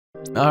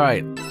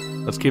Alright,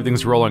 let's keep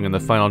things rolling in the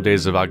final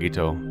days of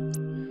Agito.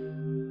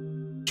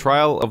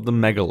 Trial of the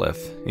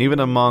Megalith. Even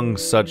among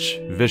such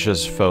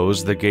vicious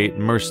foes, the gate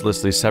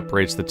mercilessly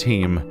separates the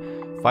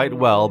team. Fight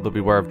well, but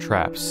beware of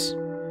traps.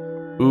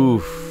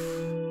 Oof.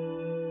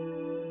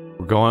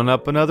 We're going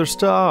up another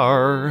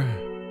star.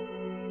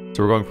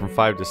 So we're going from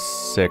 5 to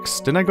 6.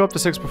 Didn't I go up to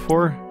 6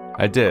 before?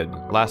 I did.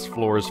 Last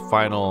floor's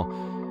final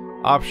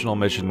optional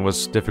mission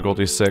was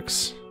difficulty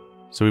 6.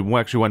 So we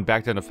actually went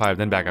back down to 5,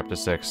 then back up to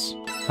 6.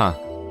 Huh.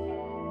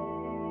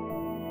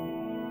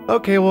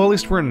 Okay, well at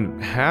least we're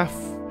in half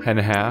and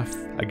half,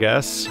 I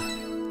guess.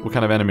 What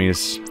kind of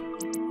enemies?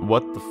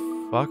 What the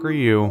fuck are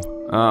you?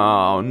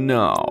 Oh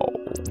no.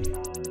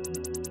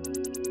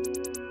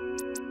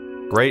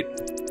 Great.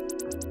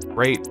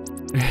 Great.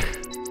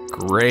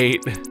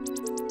 Great.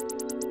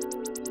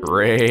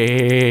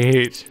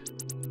 Great.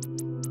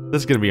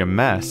 This is gonna be a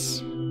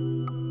mess.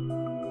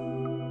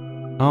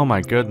 Oh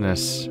my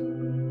goodness.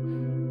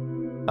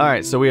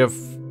 Alright, so we have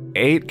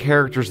 8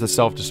 characters that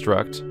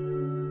self-destruct.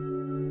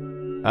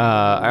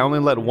 I only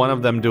let one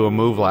of them do a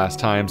move last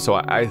time, so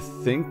I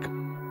think,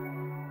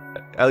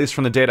 at least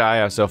from the data I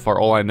have so far,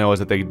 all I know is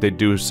that they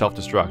do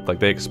self-destruct. Like,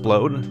 they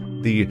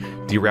explode. The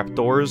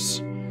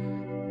Raptors.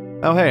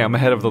 Oh hey, I'm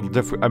ahead of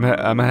the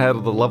I'm ahead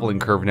of the leveling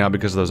curve now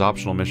because of those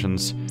optional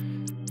missions.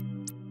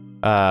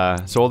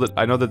 So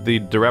I know that the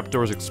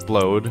Raptors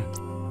explode,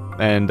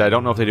 and I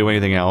don't know if they do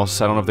anything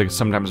else. I don't know if they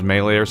sometimes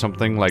melee or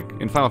something. Like,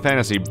 in Final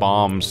Fantasy,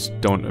 bombs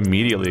don't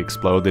immediately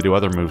explode, they do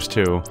other moves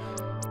too.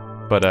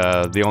 But,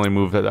 the only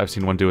move that I've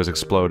seen one do is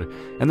explode.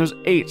 And there's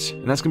 8,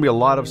 and that's gonna be a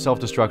lot of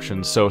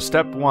self-destruction. So,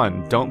 step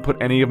 1, don't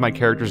put any of my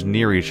characters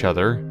near each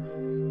other,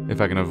 if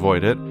I can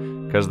avoid it,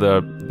 because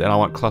then I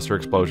want cluster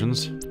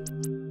explosions.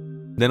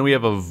 Then we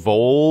have a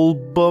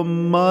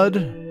Volbamud,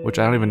 which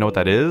I don't even know what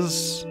that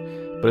is,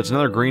 but it's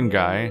another green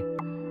guy.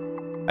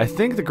 I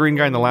think the green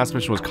guy in the last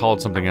mission was called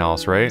something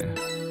else, right?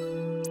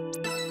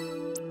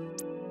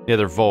 Yeah,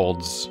 they're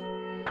Volds.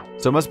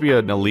 So it must be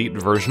an elite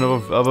version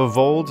of a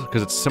Vold,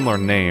 because it's a similar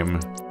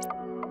name.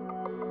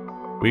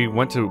 We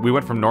went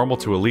from normal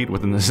to elite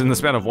in the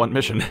span of one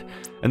mission.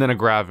 And then a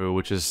Gravu,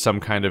 which is some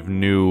kind of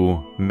new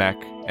mech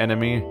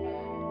enemy.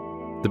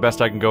 The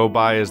best I can go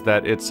by is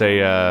that it's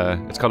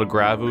called a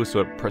Gravu,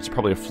 so it's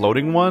probably a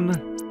floating one.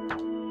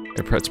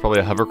 It's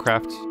probably a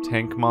hovercraft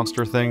tank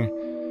monster thing,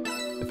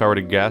 if I were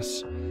to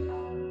guess.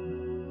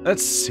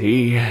 Let's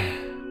see.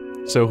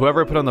 So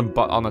whoever I put on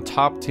the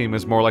top team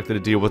is more likely to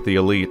deal with the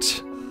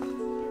elite.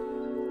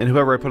 And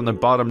whoever I put on the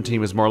bottom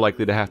team is more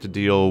likely to have to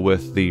deal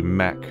with the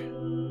mech.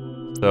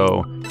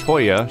 So,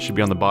 Toya should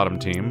be on the bottom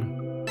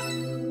team,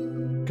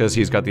 because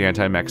he's got the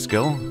anti-mech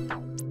skill.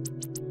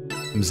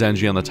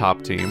 Zenji on the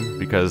top team,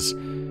 because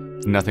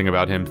nothing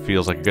about him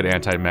feels like a good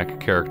anti-mech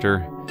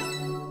character.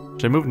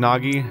 Should I move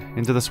Nagi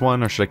into this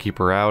one, or should I keep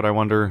her out, I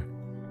wonder?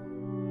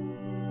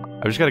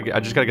 I just gotta get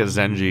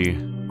Zenji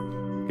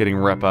getting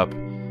rep up.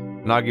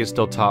 Nagi is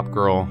still top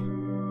girl,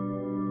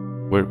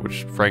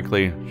 which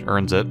frankly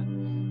earns it.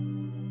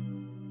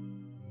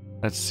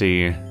 Let's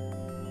see.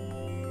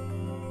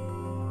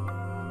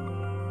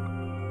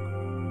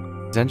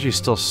 Zenji's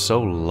still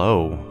so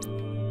low.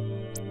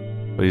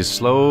 But he's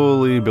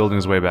slowly building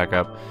his way back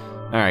up.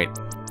 Alright.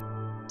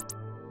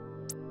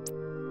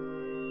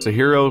 So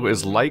Hero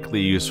is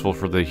likely useful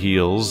for the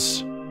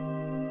heals.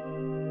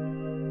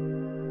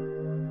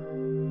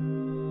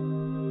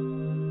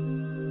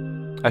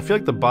 I feel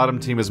like the bottom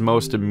team is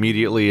most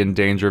immediately in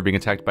danger of being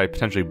attacked by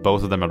potentially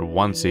both of them at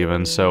once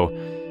even, so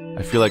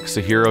I feel like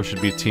Sahiro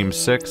should be Team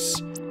 6.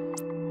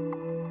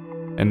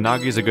 And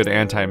Nagi's a good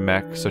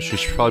anti-mech, so she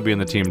should probably be in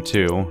the team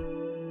too.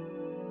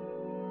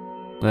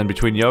 And then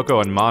between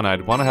Yoko and Mana,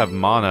 I'd want to have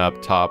Mana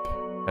up top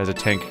as a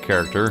tank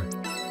character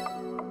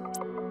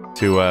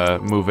to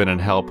move in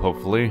and help,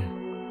 hopefully.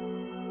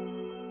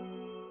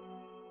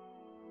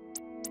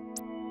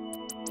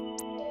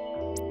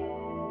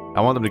 I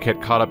want them to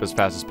get caught up as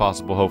fast as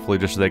possible, hopefully,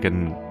 just so they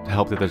can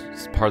help the other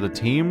part of the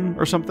team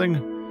or something.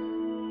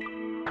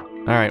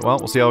 Alright, well,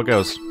 we'll see how it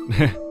goes.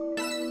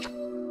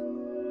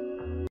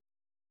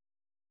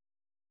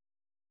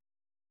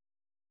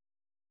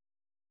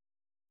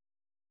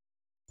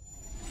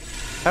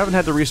 I haven't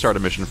had to restart a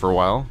mission for a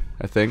while,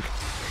 I think.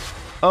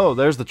 Oh,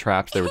 there's the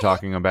traps they were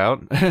talking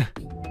about.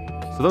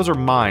 So those are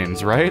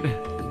mines, right?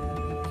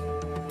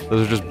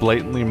 Those are just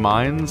blatantly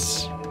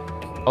mines.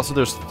 Also,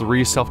 there's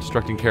 3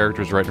 self-destructing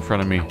characters right in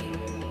front of me.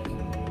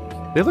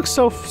 They look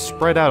so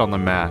spread out on the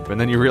map,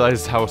 and then you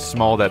realize how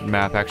small that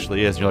map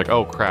actually is, and you're like,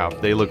 oh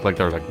crap, they look like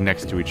they're like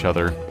next to each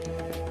other.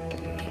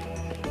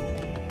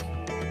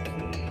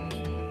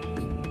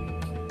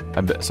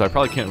 So I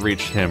probably can't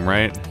reach him,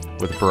 right?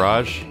 With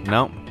Barrage?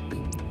 Nope.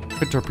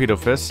 Good Torpedo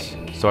Fist,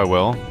 so I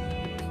will.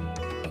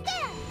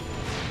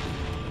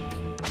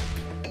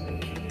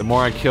 The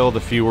more I kill, the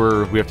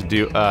fewer we have to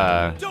do,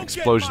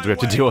 explosions we have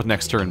to deal with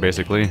next turn,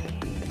 basically.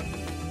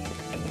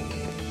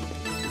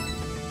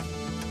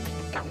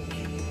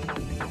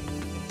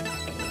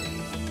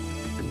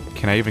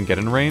 Can I even get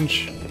in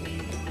range?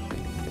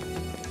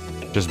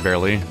 Just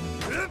barely.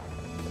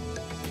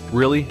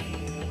 Really?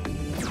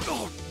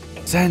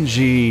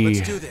 Senji!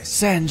 Let's do this.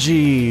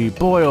 Senji!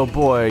 Boy, oh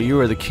boy, you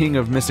are the king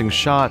of missing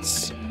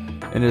shots.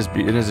 It is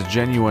a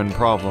genuine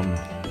problem.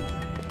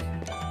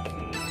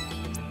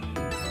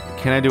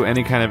 Can I do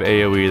any kind of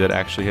AoE that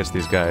actually hits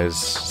these guys?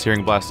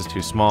 Searing Blast is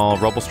too small.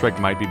 Rubble Strike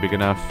might be big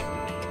enough.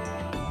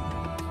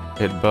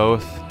 Hit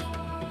both.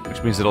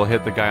 Which means it'll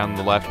hit the guy on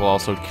the left while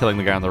also killing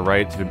the guy on the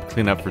right to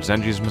clean up for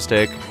Zenji's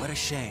mistake. What a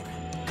shame.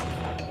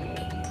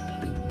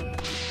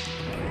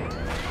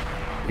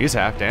 He's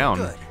half down.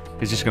 Good.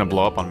 He's just gonna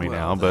blow up on me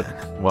now, but,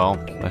 well,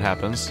 that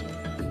happens.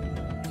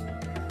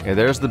 Okay,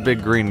 there's the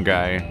big green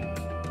guy.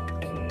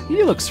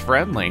 He looks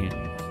friendly.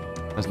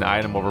 There's an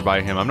item over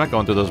by him. I'm not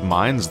going through those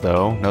mines,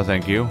 though. No,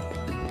 thank you.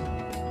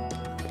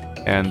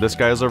 And this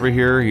guy's over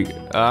here.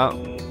 I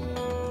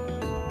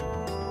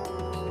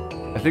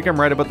think I'm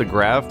right about the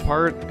grav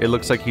part. It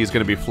looks like he's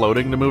going to be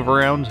floating to move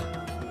around.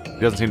 He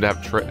doesn't seem to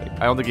have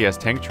I don't think he has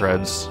tank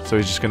treads, so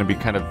he's just going to be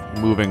kind of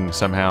moving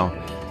somehow.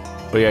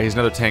 But yeah, he's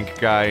another tank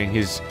guy.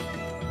 He's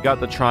got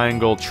the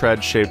triangle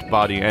tread-shaped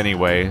body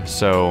anyway,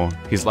 so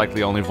he's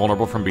likely only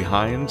vulnerable from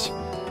behind.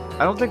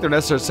 I don't think they're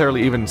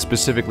necessarily even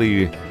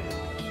specifically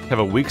have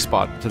a weak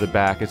spot to the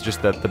back. It's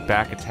just that the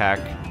back attack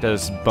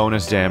does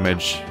bonus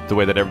damage the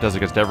way that it does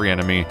against every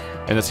enemy,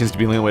 and that seems to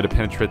be the only way to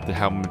penetrate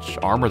how much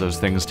armor those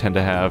things tend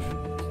to have.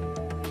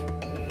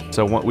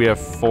 So we have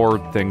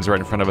 4 things right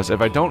in front of us.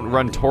 If I don't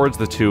run towards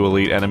the 2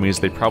 elite enemies,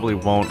 they probably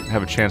won't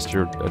have a chance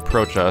to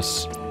approach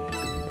us.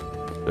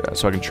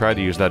 So I can try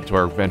to use that to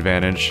our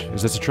advantage.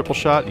 Is this a triple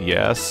shot?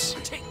 Yes.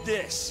 Take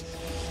this.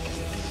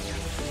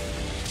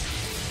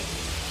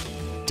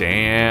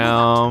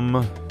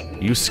 Damn.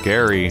 You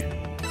scary.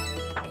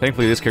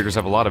 Thankfully, these characters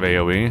have a lot of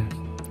AoE.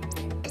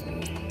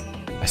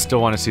 I still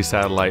want to see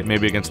Satellite,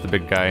 maybe against the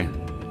big guy.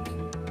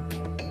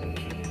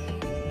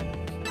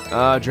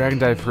 Dragon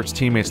Dive hurts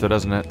teammates though,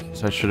 doesn't it?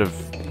 So I should have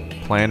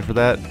planned for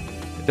that.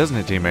 It doesn't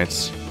hit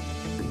teammates.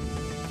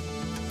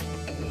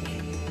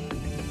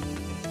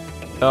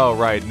 Oh,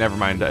 right, never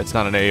mind. It's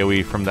not an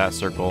AoE from that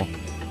circle.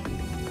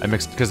 I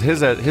mixed, because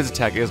his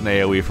attack is an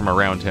AoE from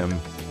around him.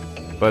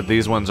 But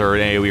these ones are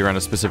an AoE around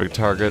a specific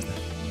target.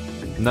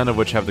 None of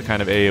which have the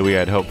kind of AoE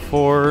I'd hoped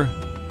for.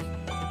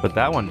 But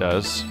that one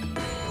does.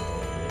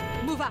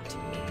 Move out.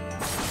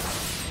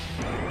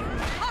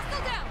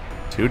 Hostile down.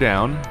 2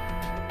 down.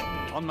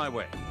 On my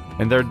way.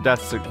 And their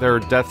deaths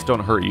don't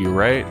hurt you,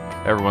 right?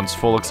 Everyone's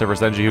full except for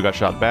Zenji, who got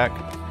shot back.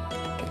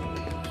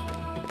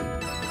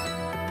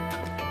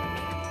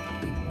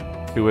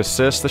 2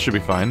 assists, this should be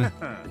fine.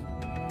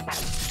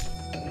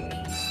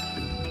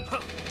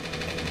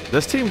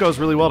 This team goes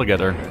really well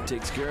together. That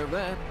takes care of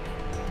that.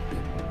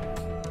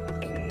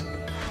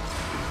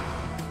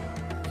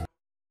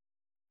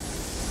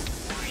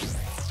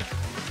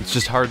 It's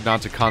just hard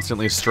not to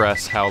constantly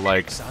stress how,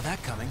 like, Saw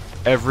that coming.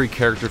 every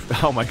character...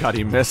 Oh my god,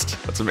 he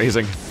missed. That's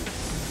amazing.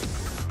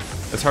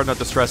 It's hard not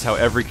to stress how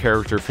every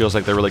character feels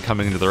like they're really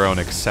coming into their own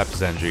except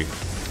Zenji,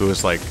 who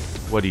is like,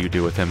 what do you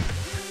do with him?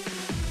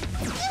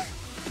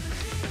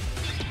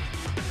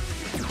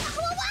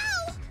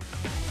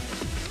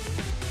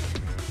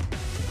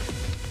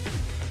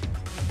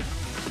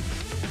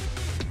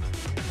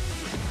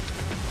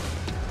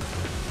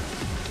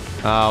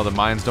 Oh, the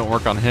mines don't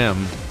work on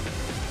him.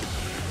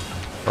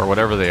 Or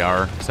whatever they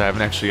are, so I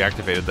haven't actually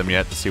activated them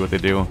yet to see what they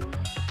do.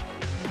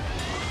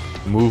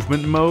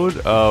 Movement mode?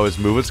 Oh, his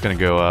movement's gonna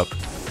go up.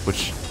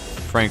 Which,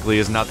 frankly,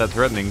 is not that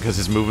threatening, because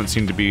his movement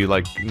seemed to be,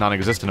 like,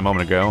 non-existent a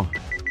moment ago.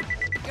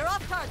 You're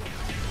off target.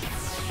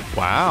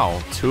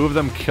 Wow, 2 of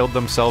them killed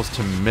themselves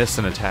to miss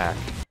an attack.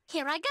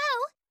 Here I go.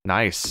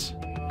 Nice.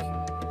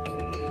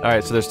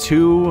 Alright, so there's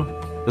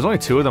only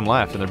 2 of them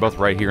left, and they're both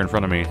right here in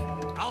front of me.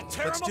 I'll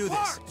tear Let's do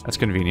apart. This. That's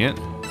convenient.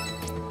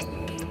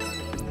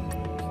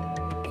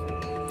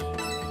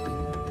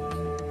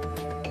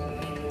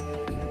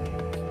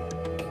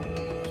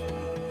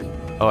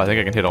 Oh, I think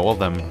I can hit all of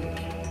them.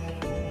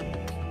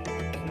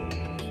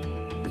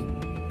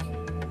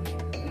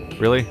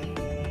 Really?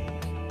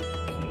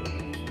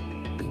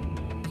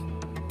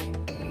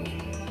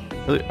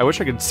 Really? I wish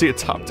I could see it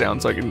top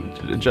down so I can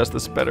adjust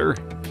this better.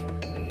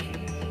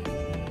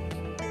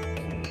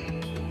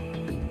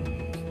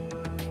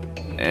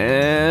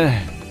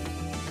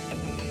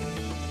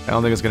 I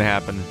don't think it's gonna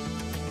happen.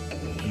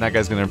 And that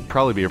guy's gonna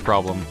probably be a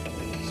problem.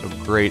 So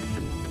great.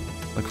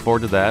 Look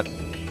forward to that.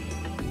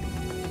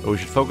 But we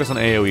should focus on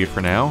AoE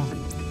for now.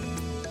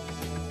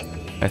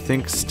 I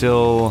think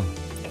still...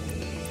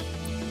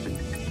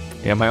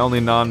 Yeah, my only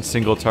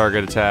non-single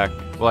target attack...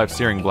 Well, I have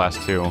Searing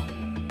Blast too.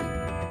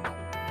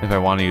 If I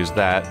want to use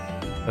that.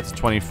 That's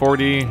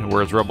 20-40,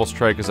 whereas Rebel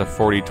Strike is a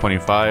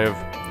 40-25.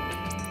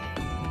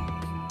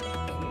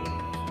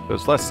 So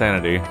it's less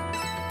sanity.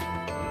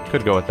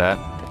 Could go with that.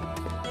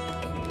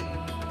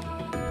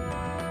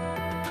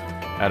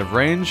 Out of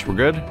range, we're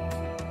good.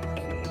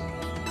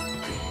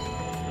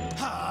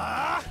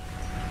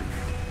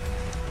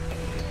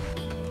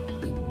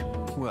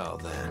 Well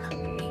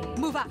then.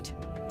 Move out.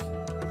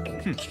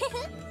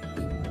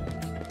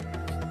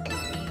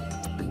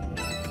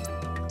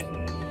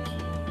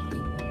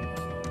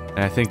 And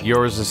I think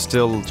yours is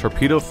still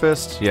Torpedo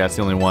Fist? Yeah, it's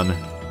the only one.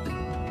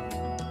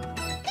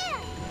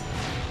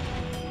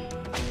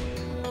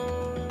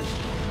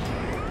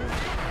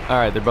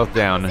 Alright, they're both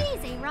down.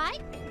 Easy,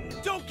 right?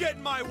 Don't get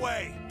in my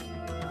way!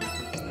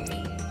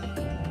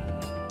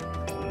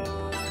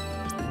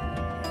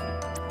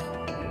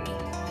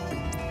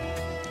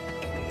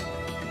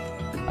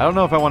 I don't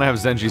know if I want to have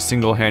Zenji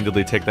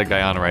single-handedly take that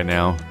guy on right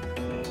now.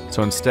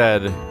 So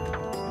instead,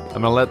 I'm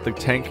gonna let the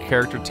tank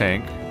character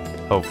tank,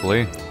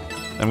 hopefully.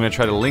 I'm gonna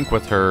try to link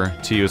with her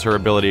to use her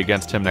ability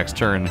against him next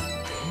turn.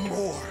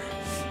 More!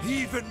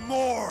 Even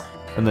more!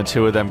 And the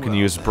two of them can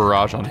use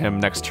barrage on him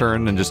next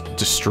turn and just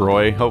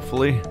destroy,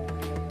 hopefully.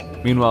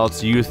 Meanwhile,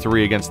 it's you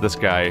three against this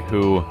guy,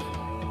 who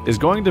is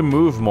going to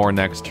move more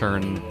next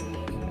turn.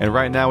 And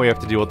right now we have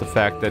to deal with the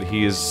fact that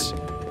he's,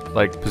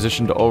 like,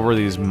 positioned over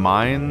these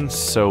mines,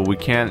 so we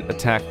can't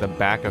attack the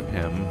back of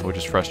him, which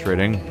is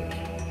frustrating.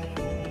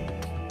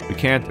 We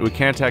can't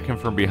attack him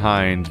from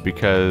behind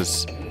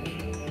because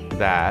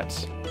that,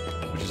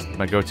 which is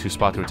my go-to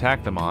spot to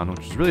attack them on,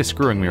 which is really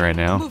screwing me right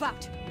now. Move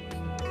out.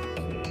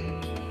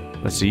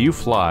 Let's see, you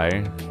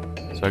fly,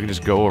 so I can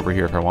just go over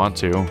here if I want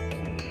to.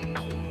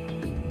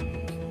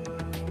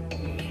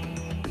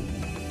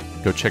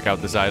 Go check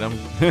out this item.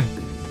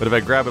 But if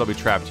I grab it, I'll be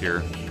trapped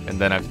here, and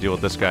then I have to deal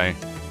with this guy.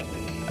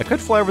 I could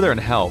fly over there and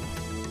help.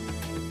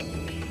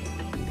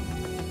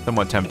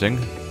 Somewhat tempting.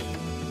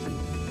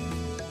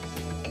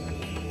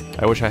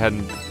 I wish I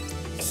hadn't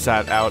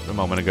sat out a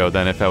moment ago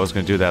then if I was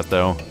going to do that,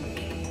 though.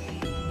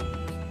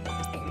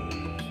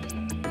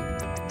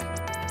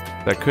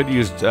 That could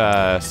use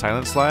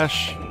Silent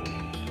Slash,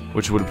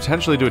 which would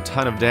potentially do a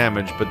ton of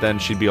damage, but then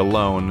she'd be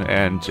alone,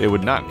 and it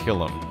would not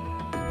kill him.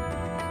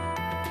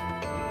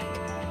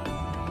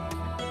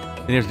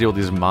 Then you have to deal with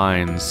these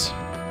mines.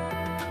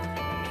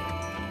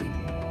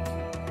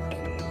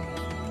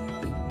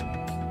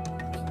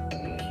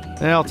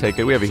 Yeah, I'll take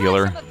it. We have a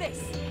healer.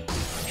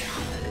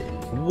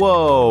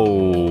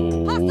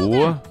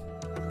 Whoa!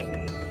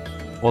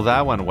 Well,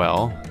 that went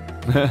well.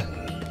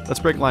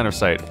 Let's break line of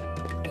sight.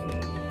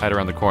 Hide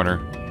around the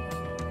corner.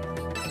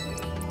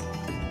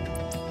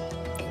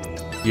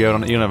 You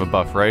don't have a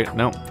buff, right?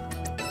 Nope.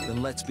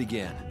 Then let's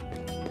begin.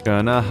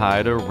 Gonna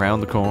hide around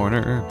the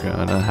corner.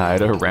 Gonna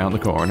hide around the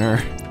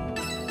corner.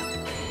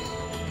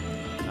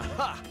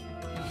 Aha!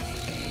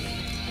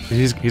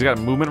 He's got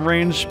movement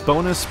range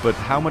bonus, but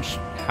how much?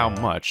 How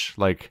much?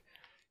 Like,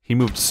 he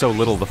moved so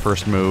little the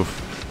first move.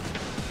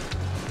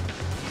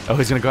 Oh,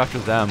 he's gonna go after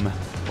them.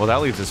 Well,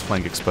 that leaves his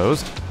flank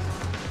exposed.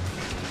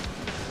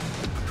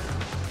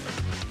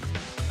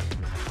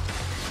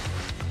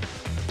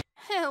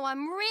 Oh,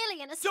 I'm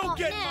really in a spot Don't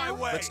get in now. my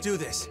way! Let's do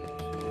this.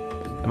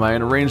 Am I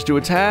in range to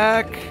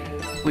attack?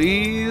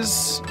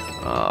 Please?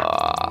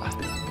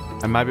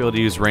 I might be able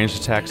to use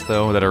ranged attacks,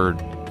 though, that are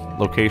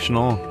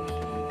locational.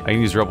 I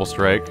can use Rebel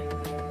Strike.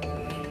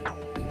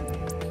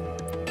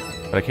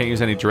 But I can't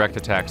use any direct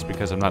attacks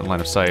because I'm not in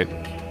line of sight.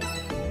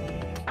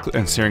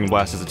 And Searing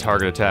Blast is a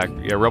target attack.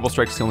 Yeah, Rebel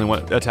Strike's the only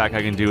one attack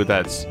I can do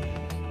that's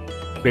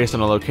based on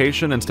a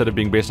location instead of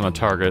being based on a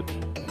target.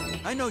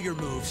 I know your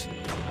moves.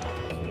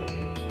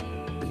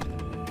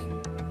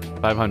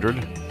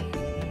 500.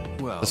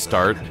 Well, The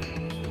start.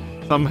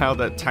 Somehow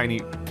that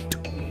tiny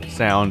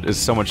sound is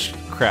so much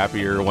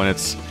crappier when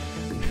it's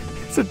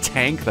a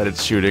tank that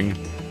it's shooting.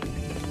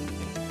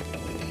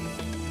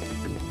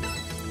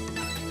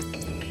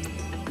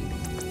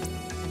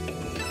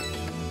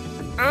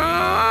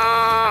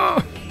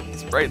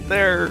 It's right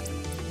there.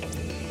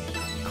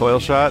 Coil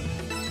shot.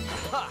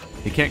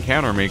 He can't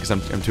counter me because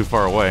I'm too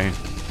far away.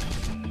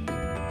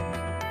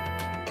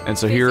 And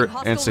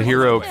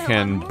Sahiro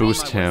can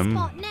boost him.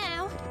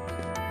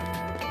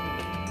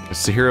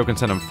 Sahiro can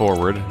send him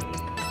forward.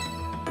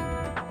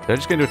 Did I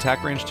just get into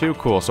attack range too?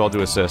 Cool, so I'll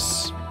do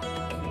assists.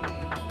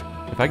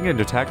 If I can get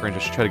into attack range, I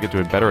should try to get to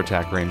a better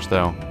attack range,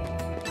 though.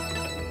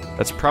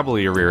 That's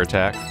probably a rear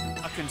attack.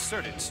 a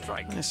concerted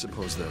strike. I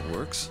suppose that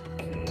works.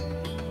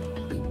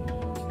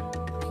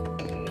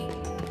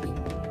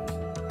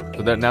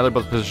 So that now they're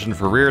both positioned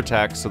for rear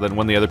attacks, so then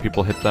when the other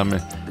people hit them,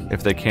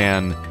 if they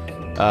can,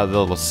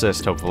 they'll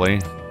assist,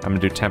 hopefully. I'm gonna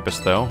do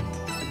Tempest, though.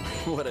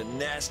 What a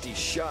nasty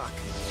shock.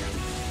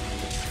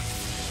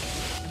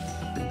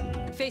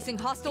 Facing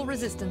hostile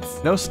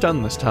resistance. No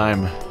stun this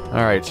time.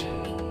 Alright.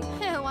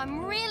 Oh,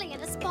 I'm really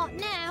in a spot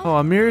now. Oh,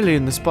 I'm merely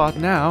in the spot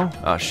now.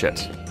 Oh,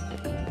 shit.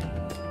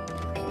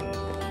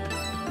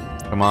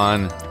 Come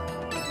on.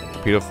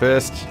 Torpedo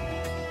Fist.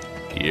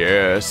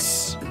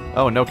 Yes.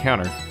 Oh, no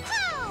counter.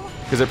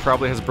 Because it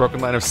probably has a broken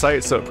line of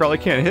sight, so it probably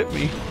can't hit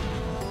me.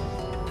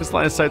 This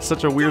line of sight's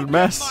such a weird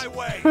mess.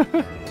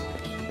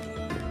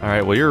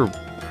 Alright, well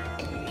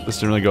this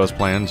didn't really go as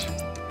planned.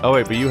 Oh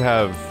wait, but you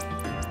have...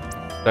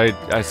 I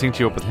synced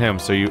you up with him,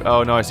 so you...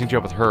 Oh no, I synced you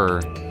up with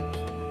her.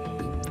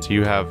 So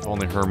you have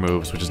only her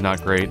moves, which is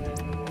not great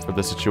for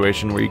the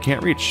situation where you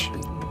can't reach.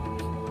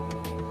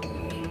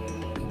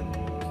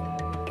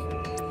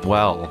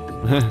 Well.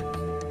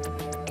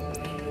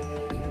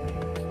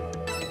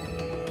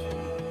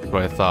 That's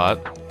what I thought.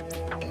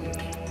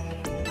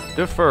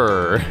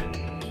 Defer.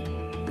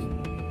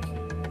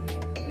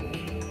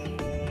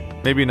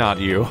 Maybe not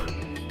you.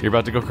 You're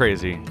about to go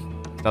crazy.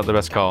 Not the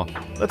best call.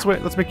 Let's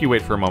wait. Let's make you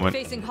wait for a moment.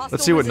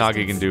 Let's see what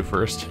Nagi can do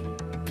first.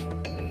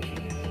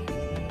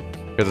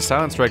 Because a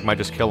silent strike might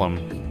just kill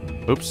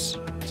him. Oops.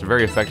 It's a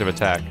very effective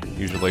attack,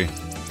 usually.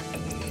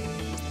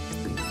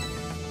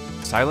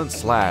 Silent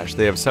Slash.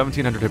 They have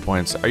 1,700 hit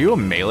points. Are you a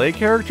melee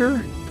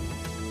character?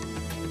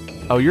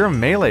 Oh, you're a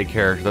melee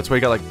character. That's why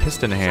you got, like,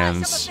 piston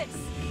hands.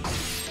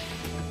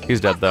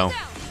 He's dead, though.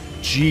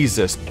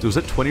 Jesus. Was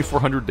it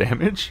 2,400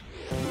 damage?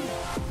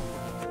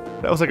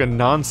 That was like a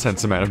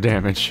nonsense amount of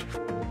damage.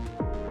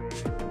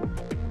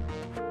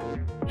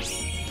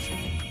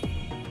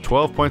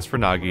 12 points for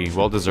Nagi.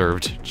 Well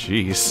deserved.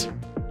 Jeez.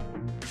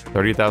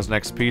 30,000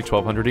 XP,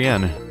 1,200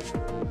 yen.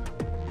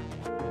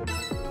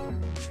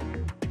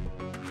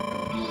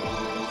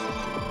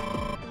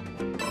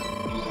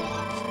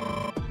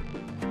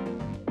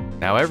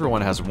 Now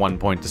everyone has 1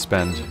 point to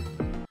spend.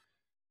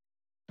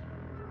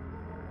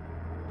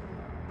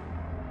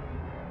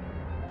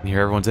 You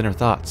hear everyone's inner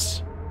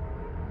thoughts.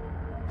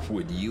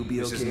 Would you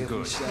be okay if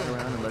we sat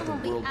around and let the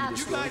world be You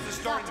destroyed? guys are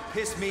starting to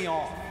piss me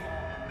off.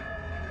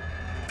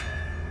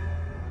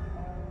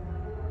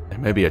 There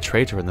may be a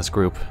traitor in this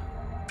group.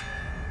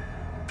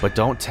 But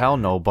don't tell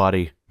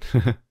nobody.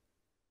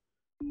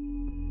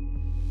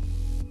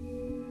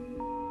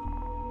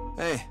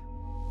 Hey.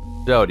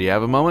 Joe, do you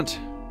have a moment?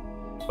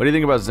 What do you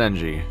think about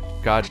Zenji?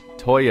 God,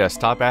 Toya,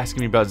 stop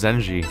asking me about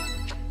Zenji.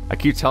 I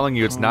keep telling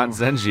you it's not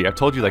Zenji. I've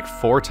told you like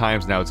 4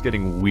 times now. It's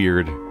getting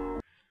weird.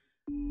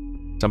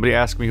 Somebody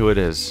ask me who it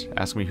is.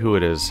 Ask me who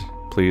it is,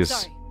 please.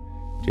 Sorry.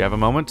 Do you have a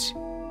moment?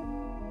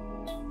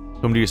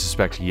 Whom do you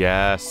suspect?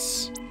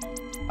 Yes.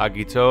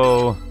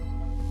 Agito.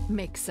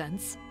 Makes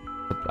sense.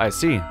 I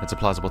see. That's a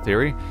plausible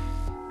theory.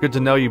 Good to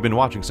know you've been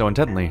watching so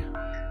intently.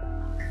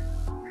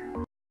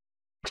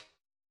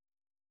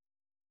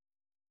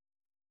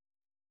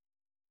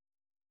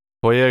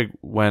 Toya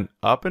went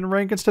up in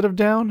rank instead of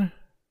down?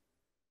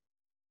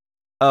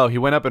 Oh, he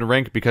went up in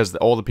rank because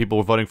all the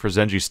people voting for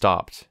Zenji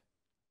stopped.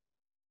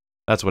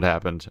 That's what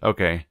happened.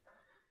 Okay.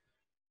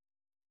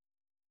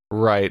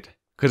 Right.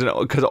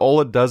 Because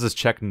all it does is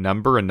check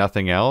number and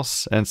nothing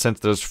else. And since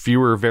there's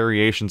fewer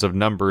variations of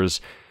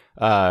numbers,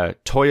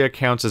 Toya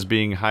counts as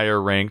being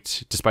higher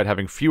ranked despite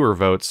having fewer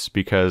votes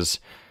because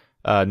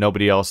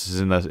nobody else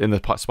is in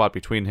the spot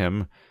between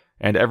him.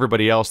 And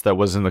everybody else that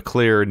was in the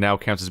clear now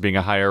counts as being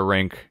a higher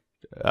rank,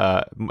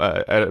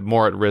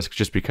 more at risk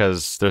just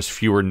because there's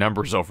fewer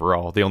numbers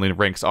overall. The only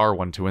ranks are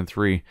 1, 2, and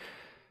 3.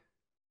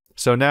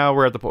 So now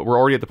we're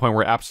already at the point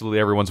where absolutely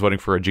everyone's voting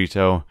for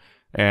Agito,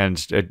 and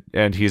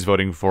he's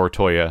voting for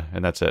Toya,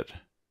 and that's it.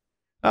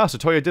 Oh, so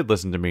Toya did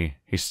listen to me.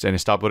 He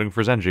stopped voting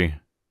for Zenji,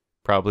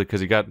 probably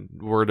because he got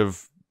word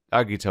of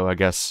Agito, I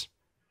guess.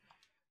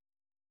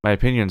 My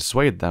opinion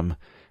swayed them,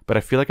 but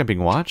I feel like I'm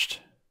being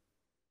watched.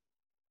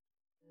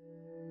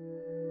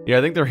 Yeah,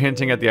 I think they're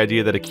hinting at the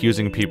idea that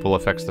accusing people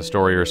affects the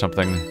story or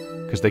something,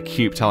 because they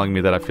keep telling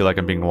me that I feel like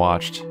I'm being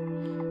watched.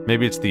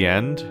 Maybe it's the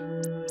end.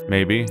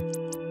 Maybe.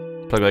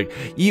 Probably like,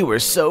 you were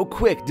so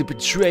quick to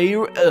betray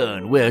your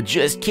own. Well,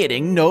 just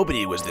kidding.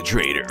 Nobody was the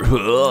traitor.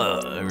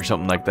 Or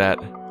something like that.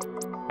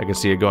 I can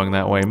see it going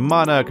that way.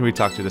 Mana, can we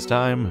talk to you this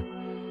time?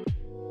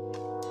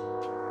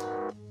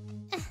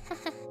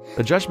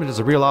 The judgment is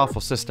a real awful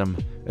system,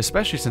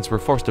 especially since we're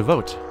forced to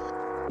vote.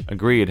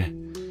 Agreed.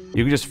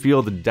 You can just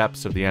feel the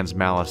depths of the end's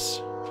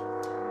malice.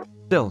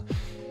 Still,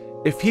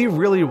 if he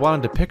really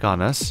wanted to pick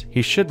on us,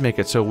 he should make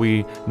it so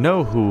we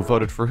know who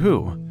voted for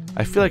who.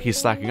 I feel like he's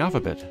slacking off a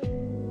bit.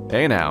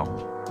 Hey now.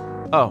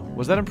 Oh,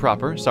 was that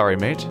improper? Sorry,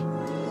 mate.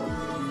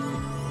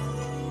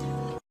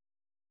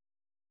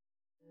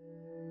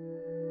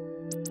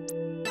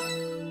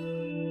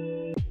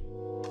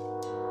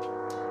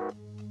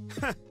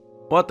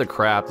 What the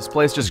crap? This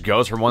place just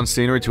goes from one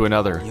scenery to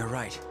another. You're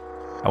right.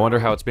 I wonder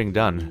how it's being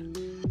done.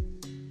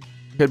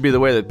 Could be the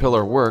way that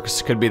Pillar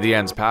works, could be the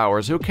end's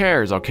powers. Who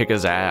cares? I'll kick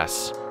his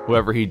ass.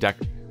 However he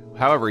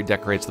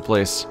decorates the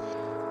place.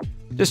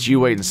 Just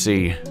you wait and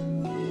see.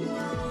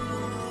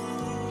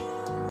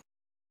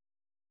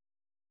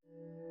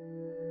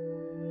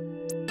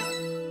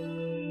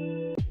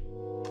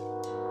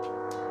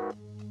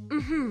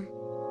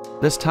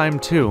 This time,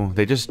 too,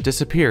 they just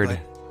disappeared.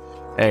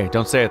 Hey,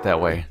 don't say it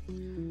that way.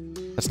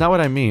 That's not what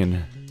I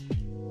mean.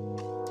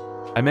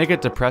 I may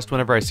get depressed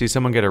whenever I see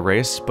someone get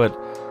erased, but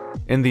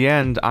in the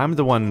end, I'm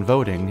the one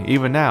voting.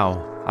 Even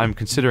now, I'm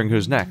considering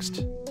who's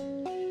next.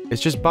 I'm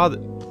just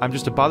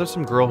a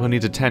bothersome girl who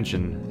needs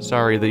attention.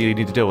 Sorry that you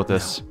need to deal with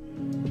this.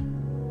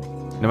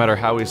 No matter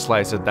how we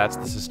slice it, that's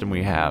the system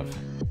we have.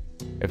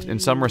 If in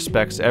some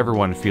respects,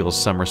 everyone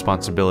feels some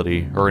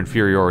responsibility or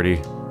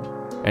inferiority.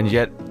 And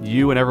yet,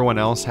 you and everyone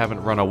else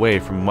haven't run away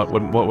from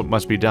what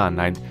must be done.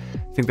 I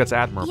think that's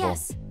admirable.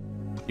 Yes.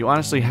 You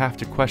honestly have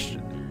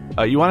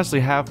to you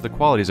honestly have the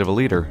qualities of a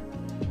leader.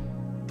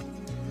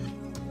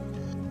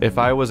 If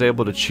I was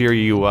able to cheer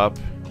you up,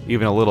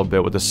 even a little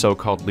bit with the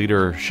so-called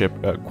leadership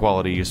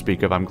quality you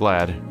speak of, I'm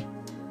glad.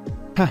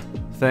 Huh,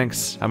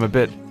 thanks. I'm a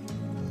bit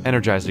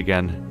energized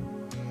again.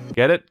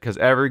 Get it? Because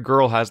every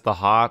girl has the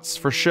hots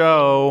for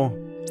Sho.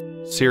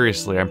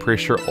 Seriously, I'm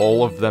pretty sure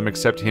all of them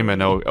except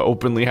Himeno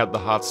openly had the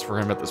hots for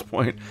him at this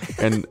point.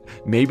 And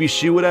maybe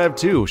she would have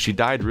too. She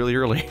died really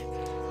early.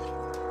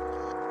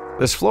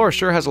 This floor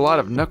sure has a lot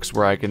of nooks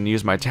where I can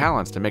use my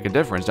talents to make a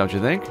difference, don't you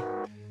think?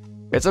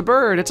 It's a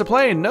bird, it's a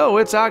plane, no,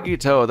 it's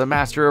Agito, the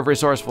master of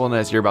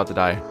resourcefulness. You're about to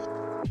die.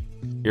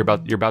 You're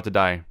about to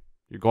die.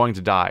 You're going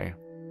to die.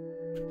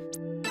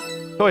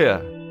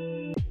 Toya.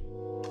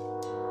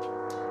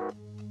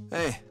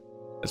 Hey.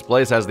 This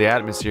place has the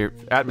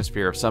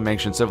atmosphere of some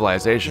ancient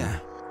civilization. Yeah.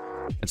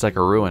 It's like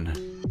a ruin.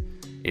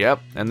 Yep,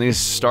 and these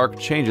stark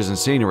changes in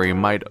scenery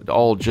might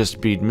all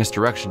just be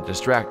misdirection to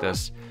distract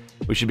us.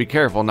 We should be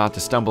careful not to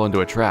stumble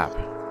into a trap.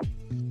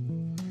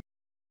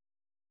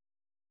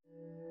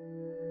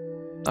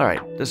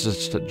 Alright, this is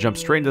just to jump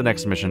straight into the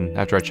next mission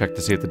after I check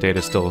to see if the data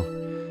is still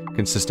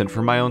consistent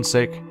for my own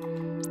sake.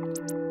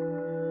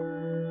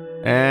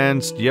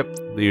 And, yep,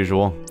 the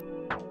usual.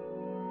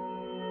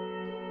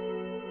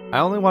 I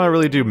only want to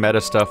really do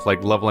meta stuff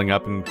like leveling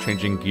up and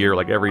changing gear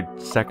like every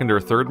second or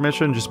third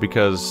mission just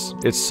because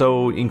it's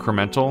so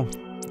incremental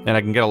and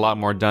I can get a lot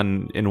more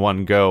done in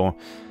one go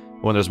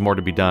when there's more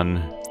to be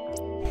done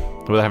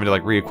without having to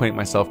like reacquaint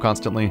myself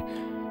constantly.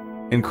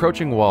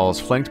 Encroaching walls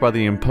flanked by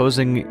the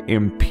imposing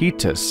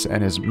Impetus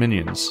and his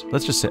minions.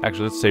 Let's just say,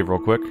 actually let's save real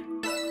quick.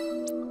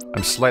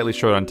 I'm slightly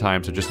short on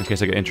time, so just in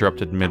case I get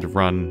interrupted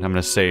mid-run, I'm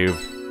gonna save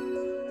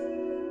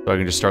so I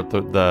can just start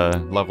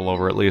the level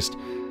over at least.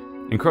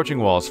 Encroaching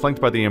walls, flanked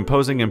by the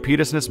imposing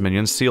Impetus and its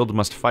minions, sealed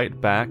must fight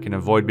back and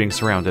avoid being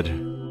surrounded.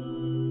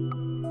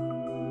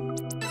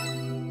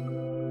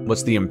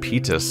 What's the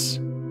Impetus?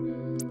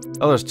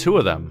 Oh, there's two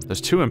of them.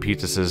 There's two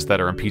Impetuses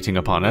that are impeding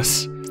upon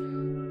us.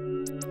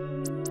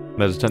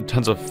 There's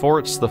tons of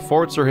forts. The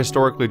forts are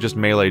historically just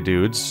melee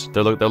dudes.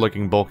 They're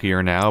looking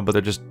bulkier now, but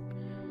they're just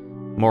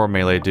more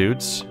melee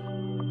dudes.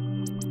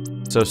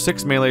 So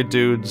 6 melee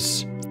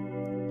dudes,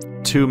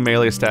 2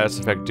 melee status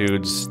effect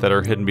dudes that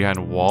are hidden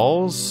behind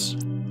walls,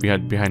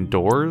 behind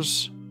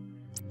doors,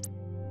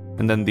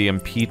 and then the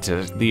impeti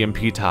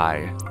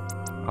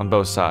on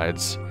both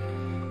sides.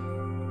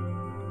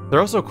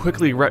 They're also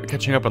quickly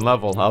catching up in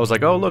level. I was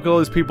like, oh look at all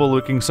these people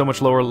looking so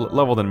much lower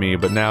level than me,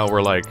 but now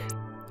we're like,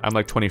 I'm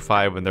like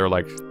 25 and they're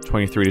like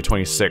 23 to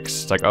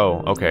 26. It's like,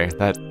 oh, okay,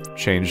 that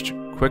changed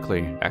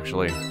quickly,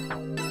 actually.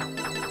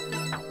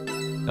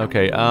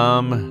 Okay,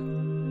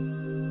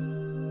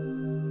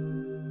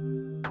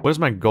 what is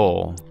my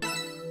goal?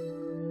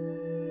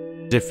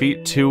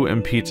 Defeat 2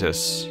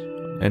 Impetus.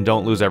 And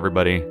don't lose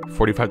everybody.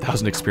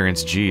 45,000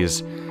 experience,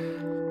 jeez.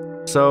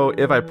 So,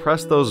 if I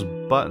press those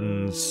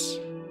buttons...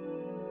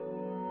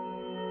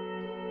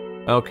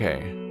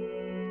 Okay.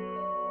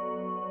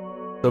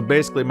 So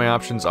basically my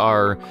options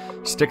are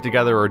stick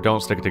together or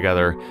don't stick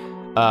together.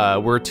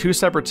 We're 2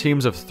 separate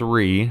teams of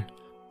 3.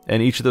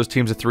 And each of those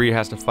teams of 3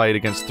 has to fight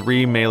against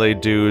 3 melee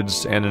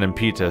dudes and an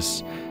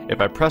Impetus.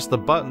 If I press the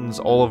buttons,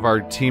 all of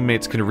our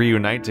teammates can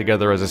reunite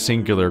together as a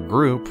singular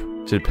group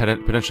to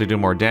potentially do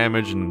more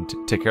damage and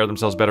take care of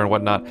themselves better and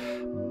whatnot.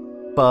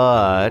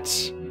 But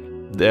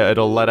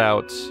it'll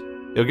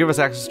give us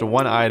access to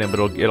 1 item, but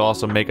it'll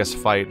also make us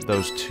fight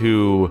those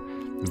 2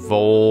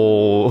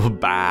 Volbamuds.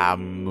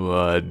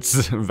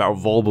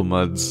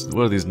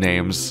 What are these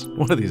names?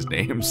 What are these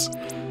names?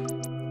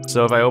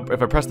 So if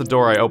I press the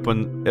door, if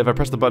I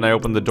press the button, I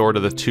open the door to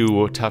the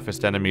 2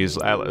 toughest enemies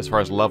as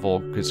far as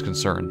level is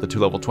concerned, the 2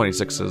 level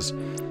 26s.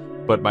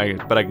 But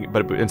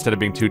instead of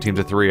being 2 teams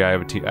of 3, I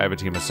have a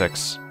team of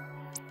 6.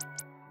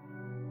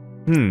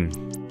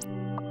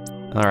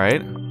 All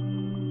right.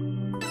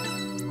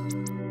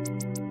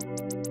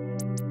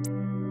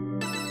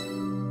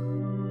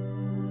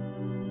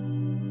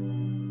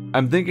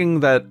 I'm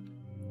thinking that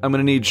I'm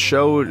gonna need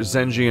Sho,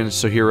 Zenji, and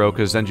Sohiro,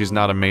 because Zenji's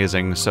not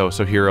amazing, so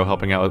Sohiro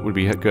helping out would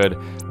be good.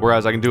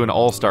 Whereas I can do an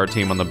all-star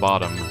team on the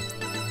bottom.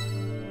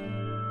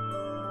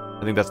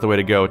 I think that's the way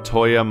to go.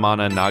 Toya,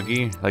 Mana,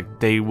 Nagi, like,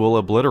 they will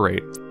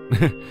obliterate.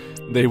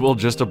 They will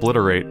just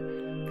obliterate.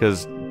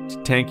 Because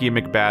tanky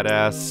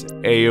McBadass,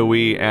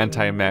 AoE,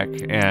 anti-mech,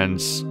 and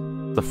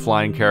the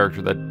flying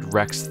character that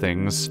wrecks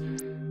things.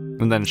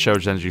 And then Sho,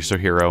 Zenji,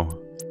 Sohiro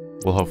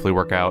will hopefully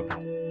work out.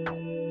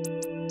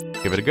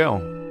 Give it a go.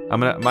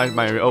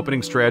 My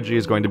opening strategy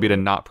is going to be to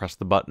not press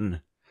the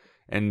button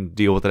and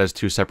deal with it as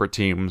 2 separate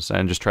teams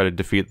and just try to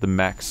defeat the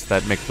mechs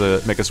that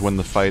make us win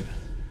the fight.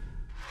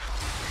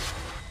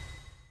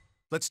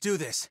 Let's do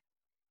this.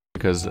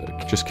 Because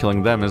just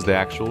killing them is the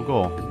actual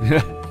goal.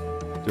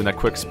 Doing that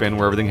quick spin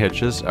where everything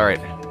hitches. All right.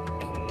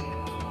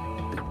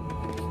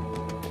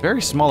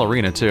 Very small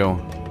arena too.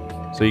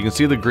 So you can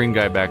see the green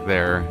guy back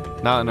there.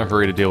 Not in a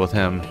hurry to deal with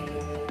him.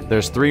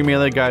 There's 3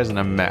 melee guys and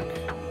a mech.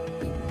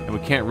 And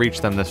we can't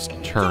reach them this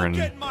turn.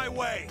 Don't get my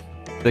way.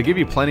 They give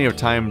you plenty of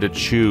time to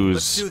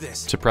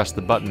choose to press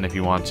the button if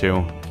you want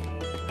to.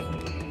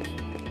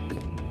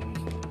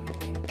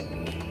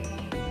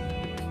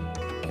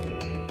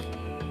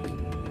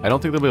 I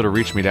don't think they'll be able to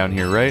reach me down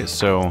here, right?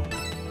 So...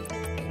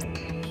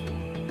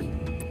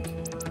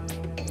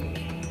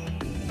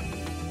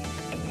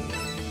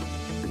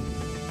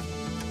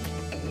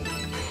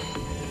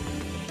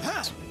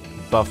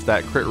 buff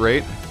that crit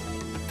rate.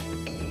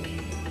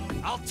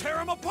 I'll tear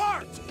him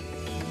apart!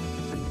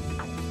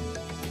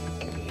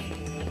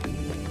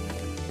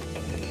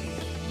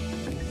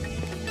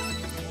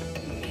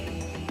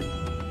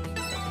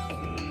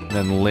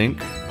 And then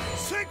Link.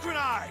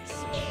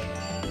 Synchronize!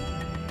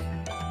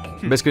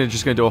 I'm basically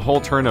just gonna do a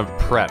whole turn of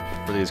prep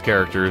for these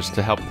characters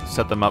to help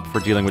set them up for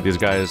dealing with these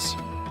guys.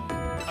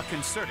 A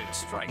concerted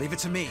strike. Leave it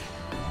to me.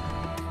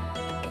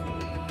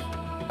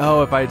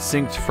 Oh, if I had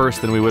synced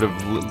first, then we would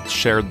have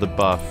shared the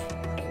buff.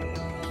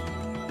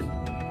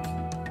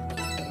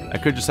 I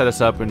could just set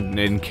us up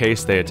in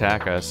case they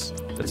attack us.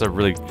 That's a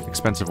really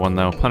expensive one,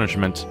 though.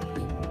 Punishment.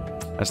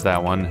 That's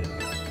that one.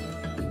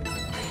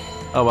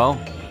 Oh well.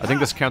 I think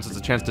this counts as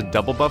a chance to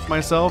double buff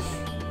myself.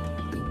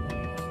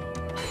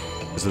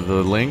 Is it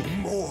the Link?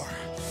 More.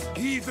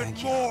 Even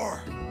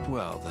more.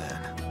 Well then.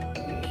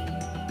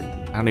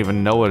 I don't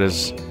even know what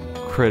his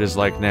crit is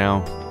like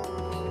now.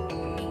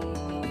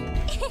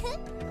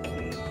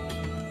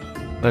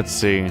 Let's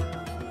see.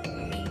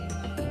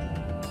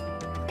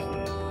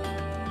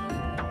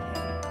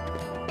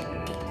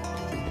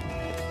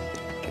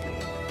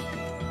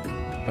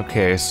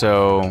 Okay,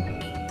 so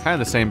kind of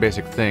the same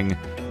basic thing.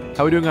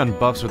 How are we doing on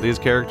buffs with these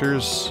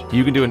characters?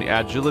 You can do an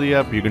agility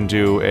up, you can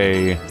do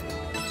a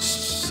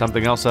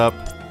something else up,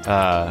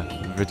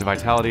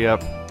 vitality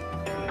up,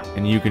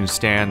 and you can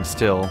stand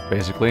still,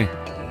 basically.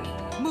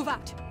 Move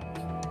out.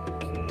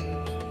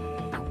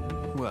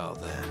 Well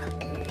then.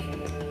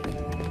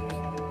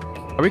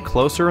 Are we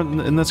closer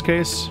in this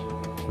case?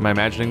 Am I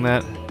imagining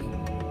that?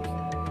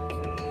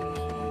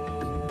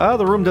 Oh,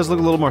 the room does look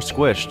a little more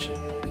squished.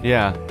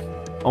 Yeah.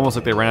 Almost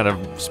like they ran out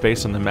of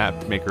space on the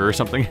map maker or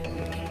something.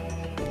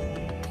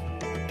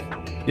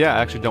 Yeah,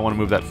 I actually don't want to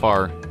move that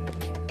far.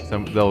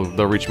 So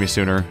they'll reach me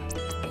sooner.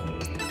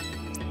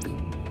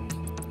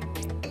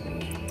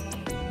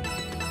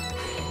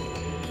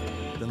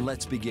 Then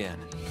let's begin.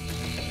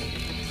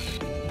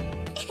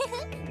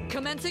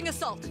 Commencing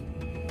assault.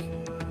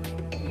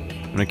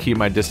 I'm gonna keep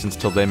my distance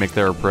till they make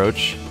their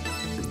approach.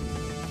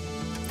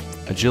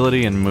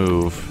 Agility and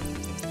move.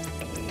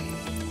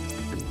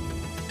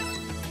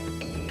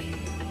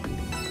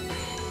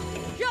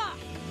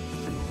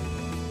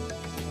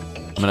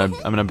 I'm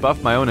gonna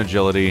buff my own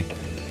agility.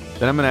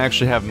 Then I'm gonna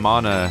actually have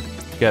Mana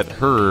get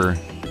her. Me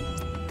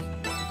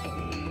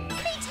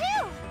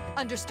too.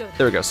 Understood.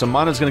 There we go. So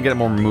Mana's gonna get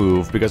more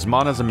move because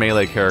Mana's a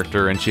melee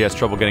character and she has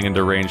trouble getting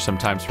into range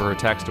sometimes for her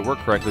attacks to work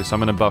correctly. So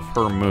I'm gonna buff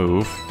her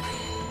move.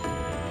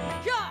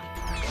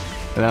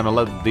 And I'm gonna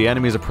let the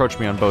enemies approach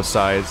me on both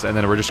sides, and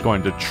then we're just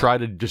going to try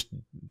to just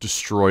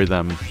destroy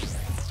them.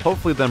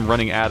 Hopefully them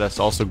running at us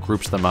also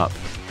groups them up,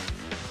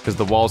 because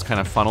the walls kind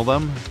of funnel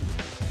them.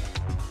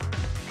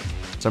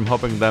 So I'm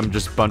hoping them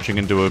just bunching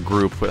into a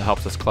group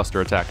helps us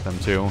cluster attack them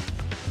too.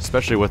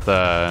 Especially with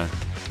the...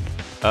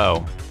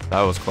 Oh,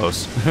 that was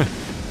close.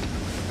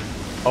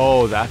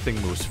 Oh, that thing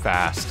moves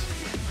fast.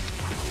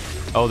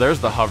 Oh,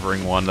 there's the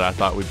hovering one that I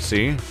thought we'd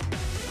see.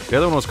 The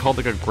other one was called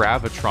like a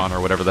gravitron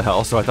or whatever the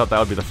hell, so I thought that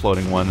would be the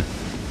floating one.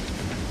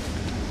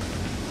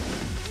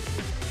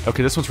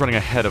 Okay, this one's running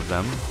ahead of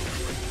them.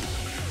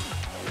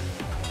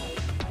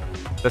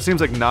 That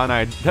seems like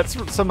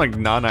that's some like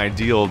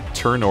non-ideal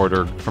turn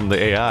order from the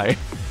AI.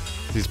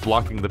 He's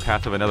blocking the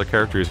path of another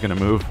character who's gonna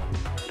move.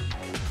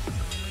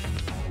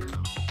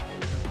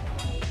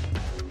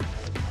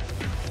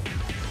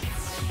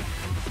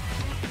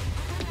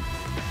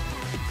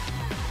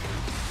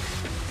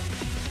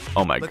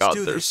 Oh my god,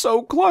 they're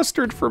so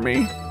clustered for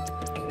me.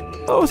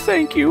 Oh,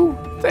 thank you.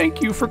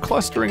 Thank you for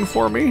clustering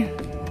for me.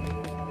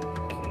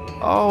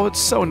 Oh, it's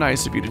so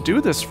nice of you to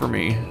do this for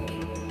me.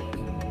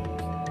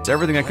 It's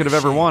everything I could have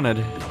ever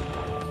wanted.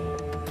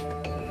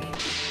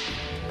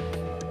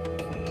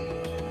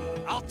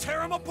 I'll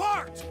tear him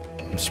apart.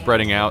 I'm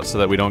spreading out so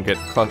that we don't get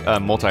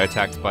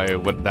multi-attacked by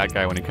that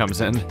guy when he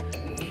comes in.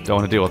 Don't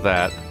want to deal with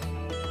that.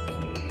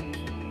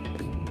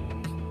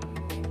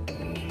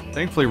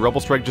 Thankfully,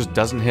 Rebel Strike just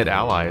doesn't hit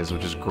allies,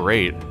 which is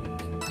great.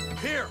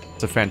 Here.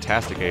 It's a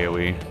fantastic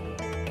AoE.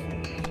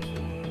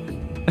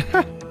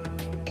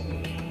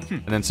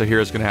 And then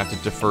Sahira's gonna have to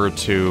defer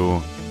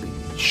to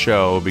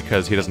Sho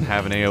because he doesn't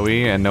have an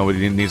AoE and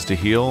nobody needs to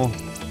heal.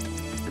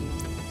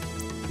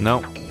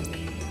 No.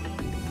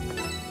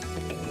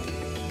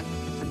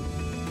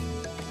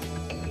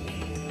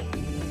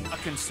 A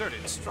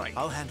concerted strike.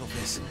 I'll handle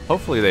this.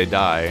 Hopefully they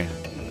die,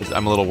 'cause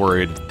I'm a little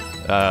worried.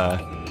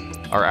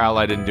 Our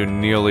ally didn't do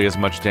nearly as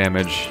much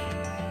damage.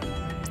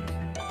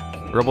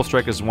 Rebel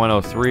Strike is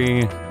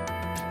 103.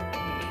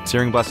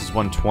 Searing Blast is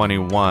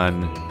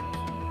 121.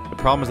 The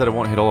problem is that it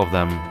won't hit all of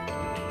them.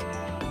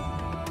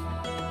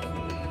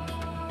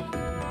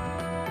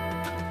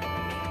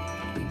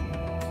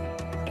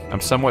 I'm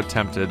somewhat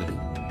tempted.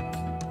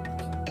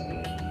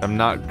 I'm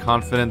not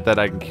confident that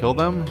I can kill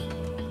them.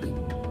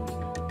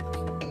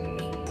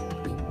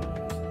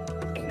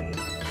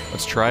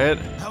 Let's try it.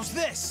 How's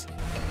this?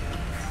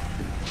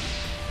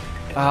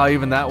 Ah,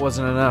 even that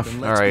wasn't enough.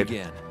 Alright.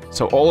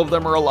 So all of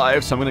them are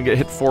alive, so I'm gonna get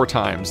hit 4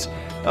 times.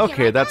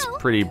 Okay, that's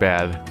pretty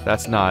bad.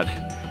 That's not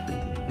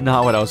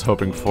Not what I was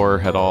hoping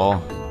for at all.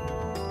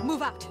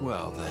 Move out.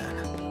 Well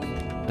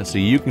then. Let's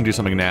see, you can do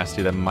something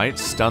nasty that might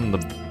stun the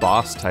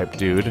boss type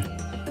dude.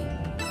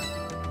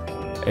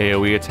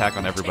 AoE attack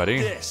on everybody,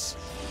 This.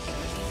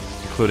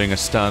 including a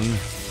stun.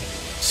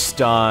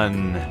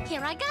 Stun.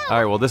 Here I go.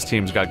 Alright, well this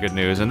team's got good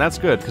news, and that's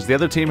good, because the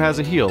other team has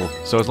a heal.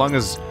 So as long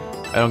as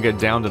I don't get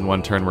downed in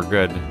one turn, we're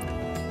good.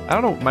 I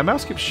don't know, my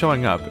mouse keeps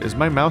showing up. Is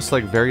my mouse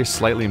like very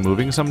slightly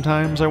moving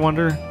sometimes, I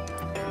wonder?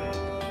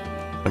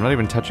 I'm not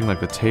even touching like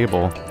the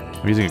table.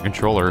 I'm using a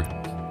controller.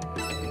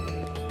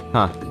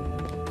 Huh.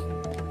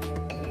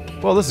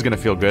 Well, this is gonna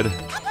feel good.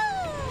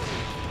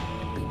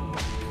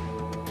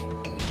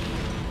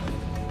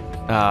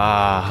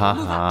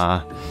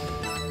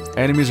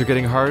 Enemies are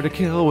getting harder to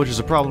kill, which is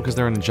a problem because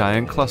they're in a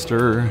giant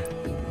cluster.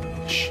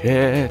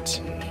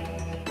 Shit.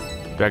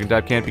 Dragon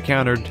Dive can't be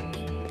countered.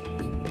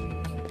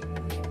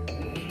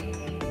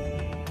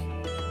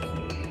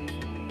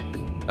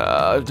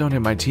 Don't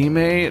hit my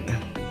teammate.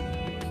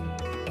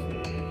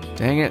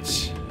 Dang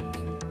it.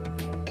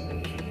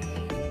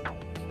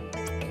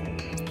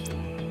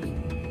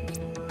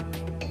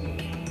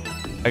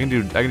 I can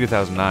do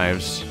 1,000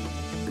 knives.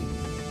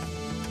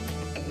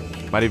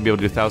 Might even be able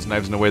to do 1,000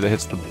 knives in a way that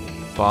hits the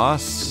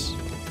boss.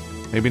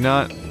 Maybe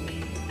not.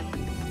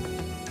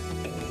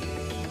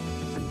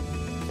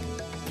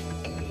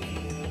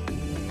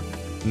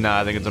 Nah,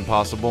 I think it's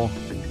impossible.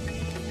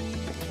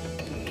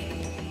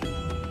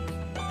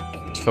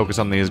 Let's focus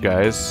on these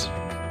guys.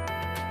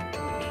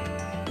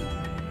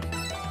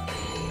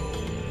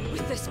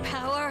 With this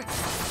power.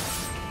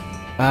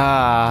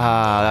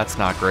 That's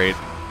not great.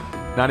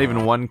 Not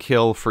even one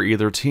kill for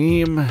either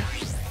team.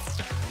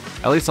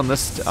 At least on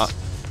this.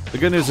 The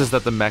good news is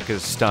that the mech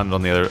is stunned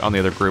on the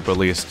other group at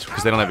least,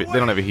 because they don't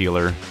have a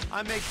healer.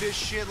 I make this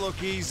shit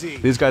look easy.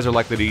 These guys are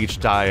likely to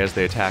each die as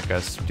they attack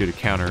us due to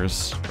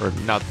counters, or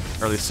not,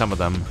 or at least some of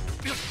them.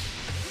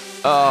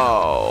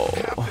 Oh.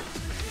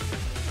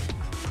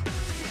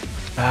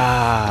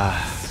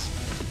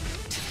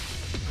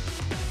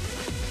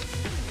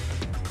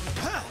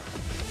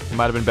 It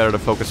might have been better to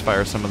focus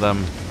fire some of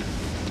them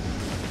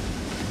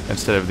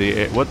instead of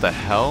the. What the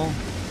hell?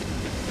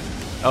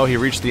 Oh, he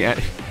reached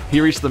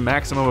the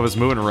maximum of his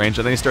movement range,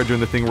 and then he started doing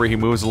the thing where he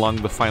moves along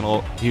the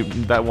final,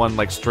 that one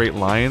like straight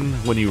line.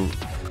 When you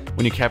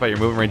cap out your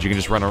movement range, you can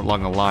just run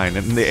along a line,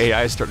 and the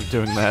AI started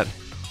doing that.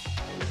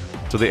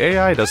 So the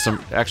AI does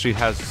some, actually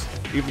has,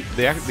 even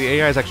the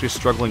AI is actually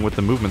struggling with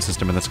the movement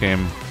system in this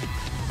game.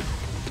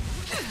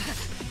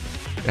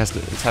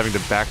 It's having to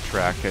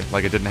backtrack,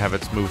 like it didn't have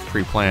its move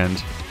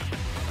pre-planned.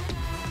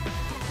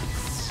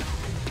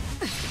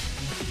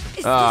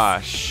 Ah,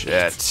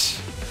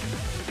 shit.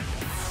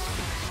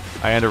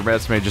 I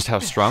underestimated just how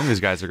strong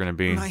these guys are going to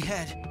be. My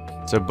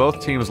head. So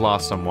both teams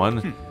lost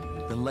someone.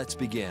 Then let's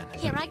begin.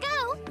 Here I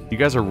go. You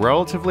guys are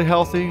relatively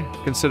healthy,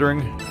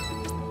 considering.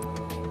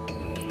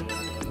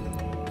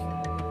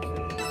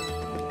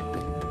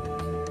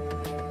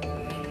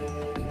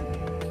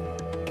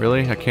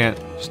 Really? I can't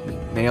just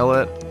nail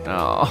it?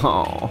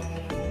 Oh.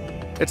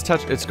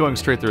 It's going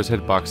straight through his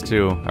hitbox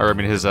too. Or I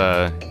mean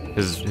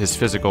his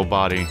physical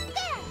body.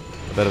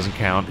 But that doesn't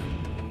count.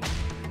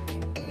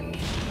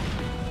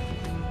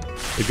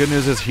 The good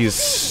news is he's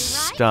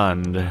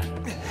stunned.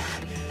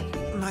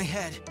 My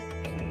head.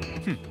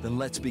 Then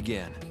let's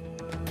begin.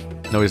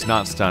 No, he's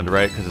not stunned,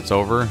 right? Because it's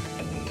over?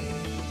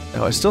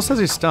 No, it still says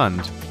he's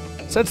stunned.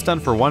 It said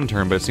stunned for one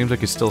turn, but it seems like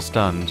he's still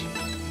stunned.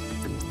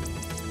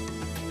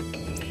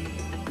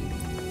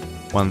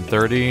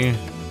 130.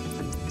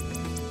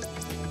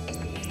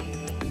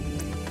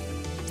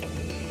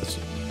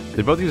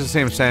 They both use the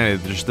same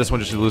sanity, just this one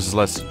just uses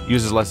less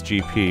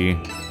GP.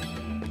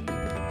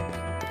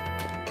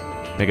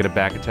 Make it a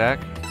back attack.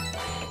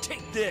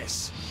 Take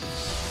this.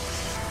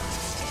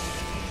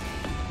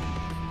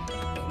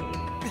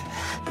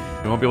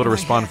 We won't be able to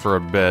respond for a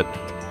bit.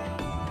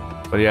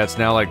 But yeah, it's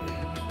now like...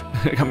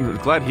 I'm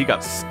glad he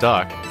got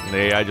stuck. The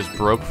AI just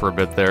broke for a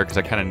bit there, because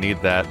I kind of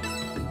need that.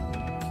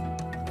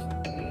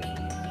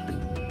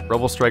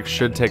 Rebel Strike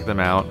should take them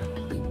out.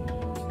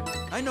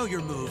 I know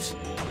your moves.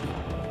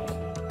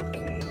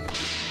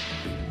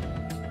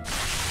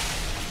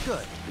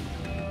 Good.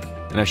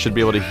 And I should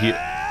be able to heal...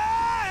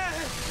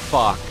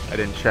 Fuck, I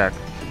didn't check.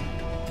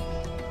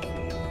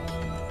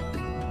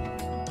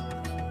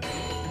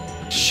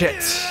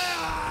 Shit.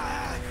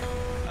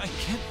 I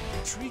can't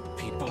treat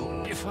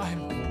people if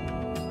I'm...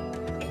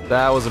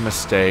 That was a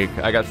mistake.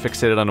 I got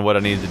fixated on what I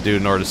needed to do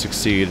in order to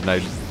succeed, and I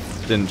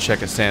didn't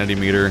check a sanity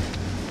meter.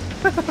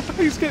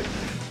 He's getting...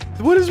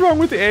 What is wrong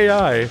with the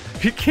AI?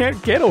 He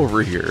can't get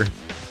over here.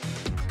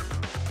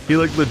 He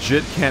like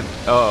legit can't...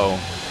 Uh-oh.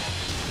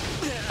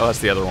 Oh, that's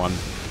the other one.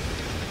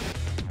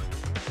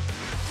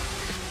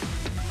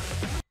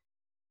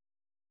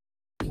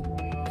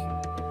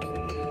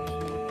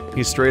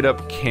 He straight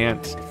up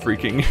can't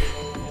freaking...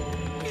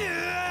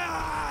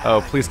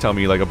 Oh, please tell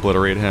me you, like,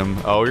 obliterate him.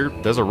 Oh,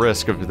 there's a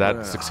risk of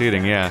that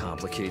succeeding, yeah.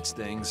 Complicates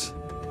things.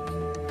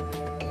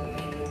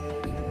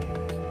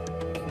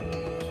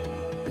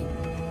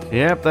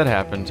 Yep, that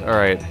happened.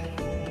 Alright.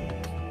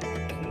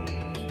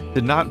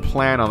 Did not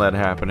plan on that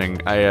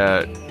happening.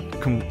 I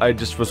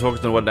just was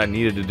focused on what I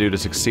needed to do to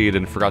succeed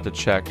and forgot to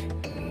check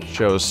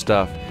Sho's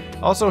stuff.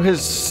 Also,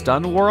 his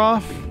stun wore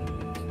off?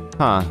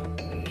 Huh.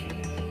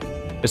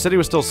 It said he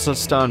was still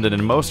stunned, and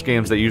in most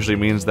games that usually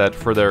means that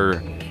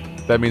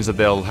that means that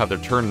they'll have their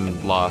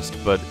turn lost,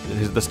 but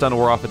the stun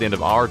wore off at the end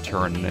of our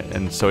turn,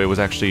 and so it was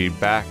actually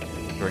back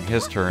during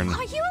his turn.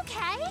 Are you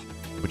okay?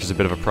 Which is a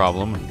bit of a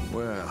problem.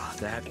 Well,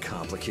 that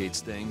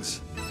complicates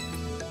things.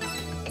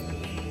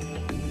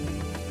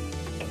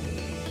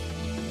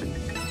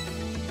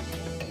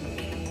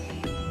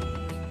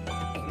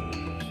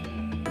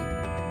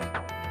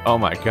 Oh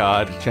my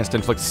god, chance to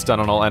inflict stun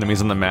on all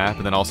enemies on the map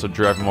and then also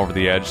drive him over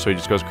the edge so he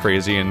just goes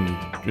crazy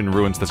and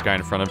ruins this guy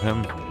in front of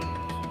him.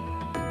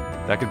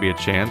 That could be a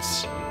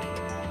chance.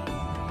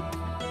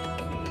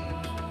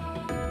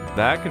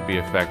 That could be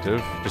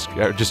effective.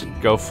 Just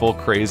go full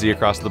crazy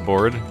across the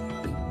board.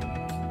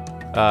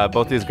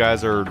 Both these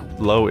guys are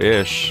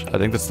low-ish. I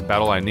think that's the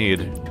battle I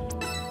need.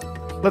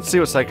 Let's see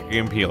what Psychic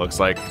MP looks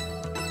like.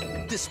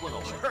 This one'll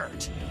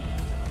hurt.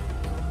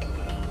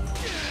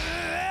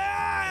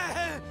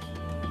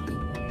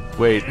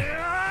 Wait,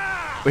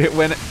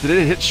 when did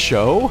it hit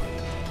Sho?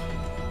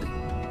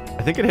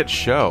 I think it hit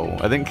Sho.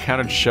 I think it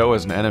counted Sho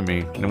as an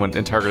enemy and went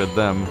and targeted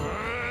them.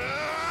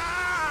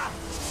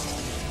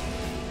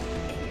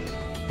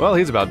 Well,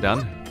 he's about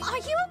done. Are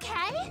you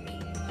okay?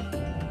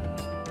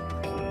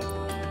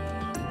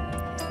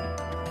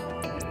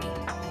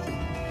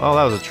 Oh,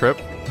 that was a trip.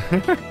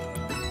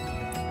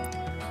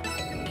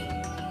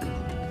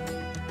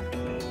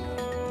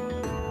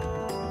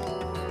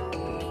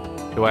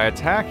 Do I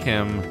attack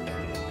him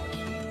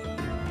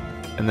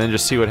and then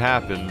just see what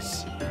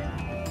happens?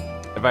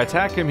 If I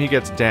attack him, he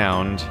gets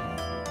downed.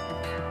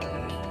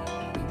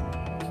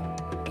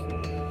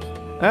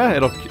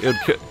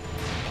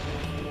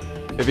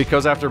 If he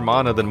goes after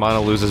Mana, then Mana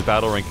loses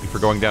battle ranking for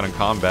going down in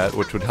combat,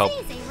 which would help,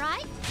 Easy,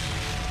 right?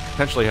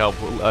 potentially help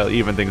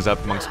even things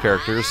up amongst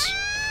characters.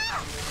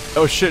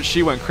 Oh shit,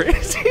 she went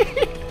crazy.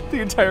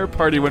 The entire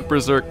party went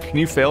berserk. Can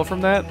you fail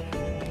from that?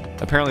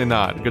 Apparently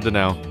not. Good to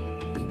know.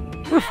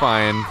 We're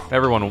fine.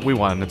 Everyone, we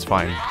won. It's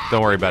fine.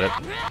 Don't worry about it.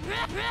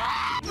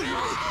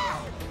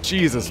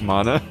 Jesus,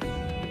 Mana.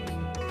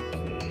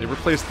 They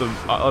replaced the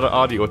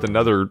audio with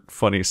another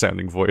funny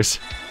sounding voice.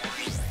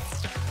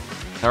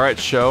 Alright,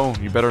 Sho,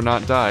 you better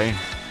not die.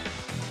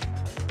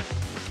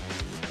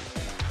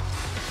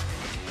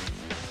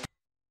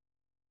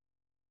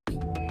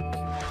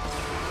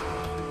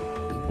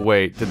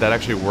 Wait, did that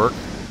actually work?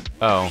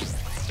 Oh.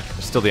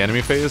 Still the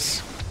enemy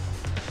phase?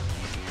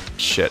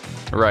 Shit.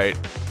 Right.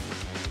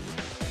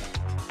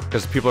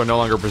 Because people are no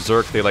longer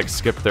berserk, they like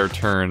skip their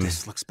turn.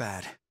 This looks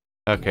bad.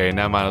 Okay,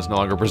 now Mana's no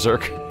longer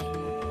berserk.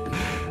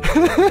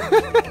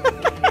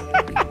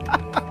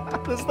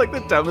 That's like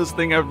the dumbest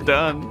thing I've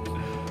done.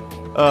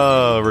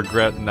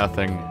 Regret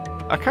nothing.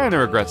 I kind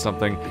of regret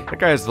something. That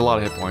guy has a lot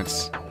of hit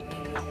points.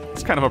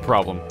 It's kind of a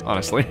problem,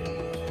 honestly.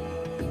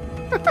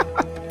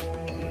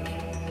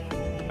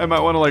 I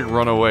might want to like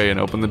run away and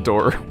open the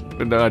door.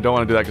 But no, I don't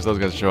want to do that because those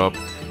guys show up.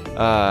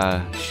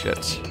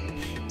 Shit.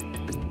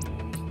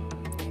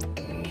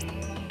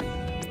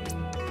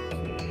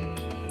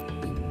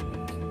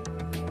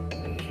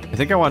 I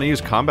think I want to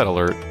use combat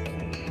alert.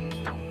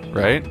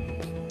 Right?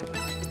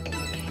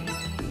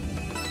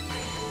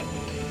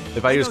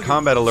 If I use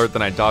combat alert,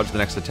 then I dodge the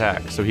next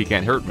attack, so he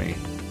can't hurt me.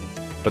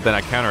 But then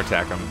I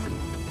counterattack him.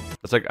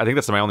 That's like, I think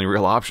that's my only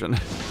real option.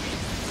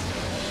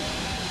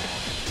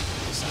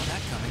 Saw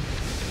that coming.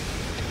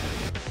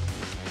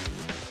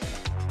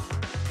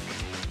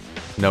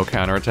 No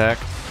counterattack.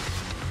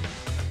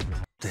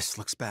 This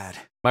looks bad.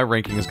 My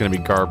ranking is going to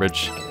be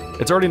garbage.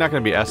 It's already not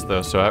going to be S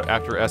though, so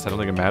after S I don't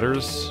think it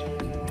matters.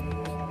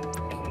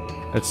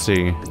 Let's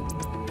see.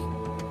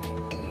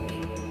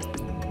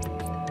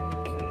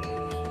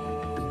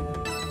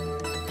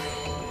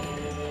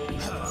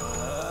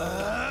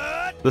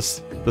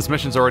 This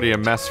mission's already a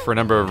mess for a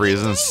number of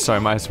reasons, so I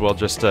might as well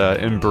just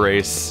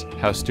embrace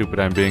how stupid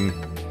I'm being.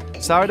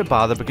 Sorry to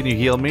bother, but can you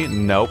heal me?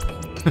 Nope.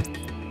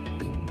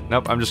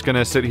 Nope, I'm just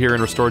gonna sit here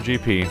and restore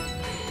GP.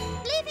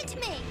 Leave it to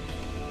me.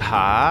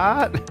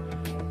 Hot?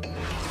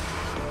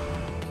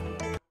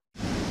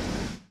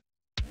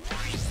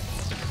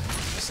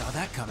 Saw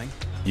that coming.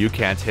 You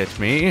can't hit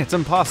me. It's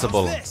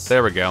impossible.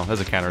 There we go.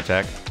 There's a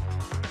counterattack.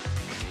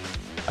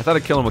 I thought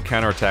I'd kill him with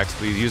counterattacks,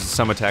 but he uses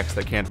some attacks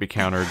that can't be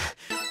countered.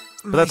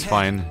 But that's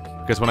fine,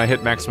 because when I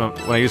hit maximum,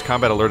 when I use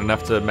combat alert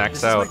enough to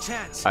max out,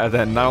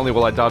 then not only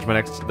will I dodge the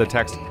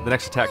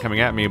next attack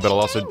coming at me, but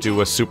I'll also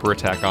do a super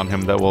attack on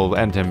him that will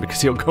end him,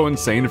 because he'll go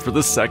insane for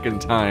the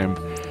second time.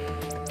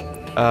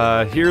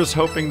 Here's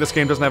hoping this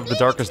game doesn't have the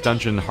Darkest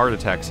Dungeon heart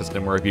attack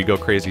system, where if you go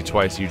crazy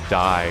twice, you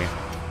die,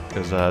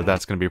 because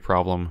that's going to be a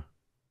problem.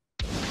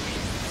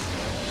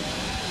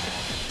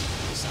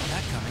 Saw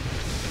that coming.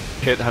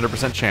 Hit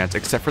 100% chance,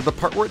 except for the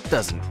part where it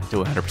doesn't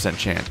do a 100%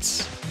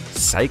 chance.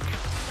 Psych.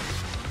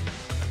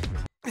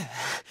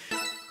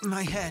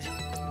 My head.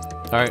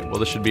 Alright, well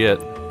this should be it.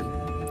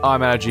 Oh,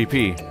 I'm out of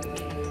GP.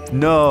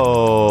 No.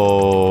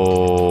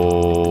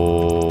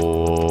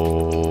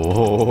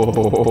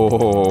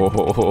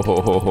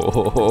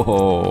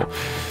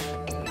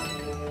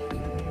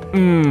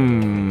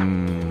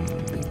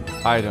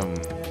 Item.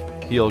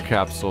 Heal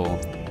capsule.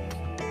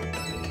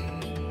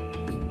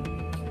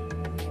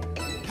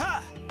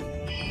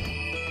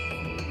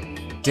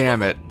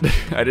 Damn it.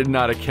 I did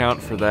not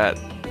account for that.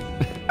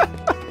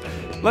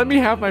 Let me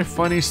have my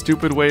funny,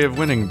 stupid way of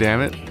winning,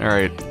 damn it.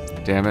 Alright,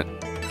 damn it.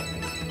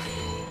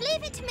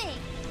 Leave it to me.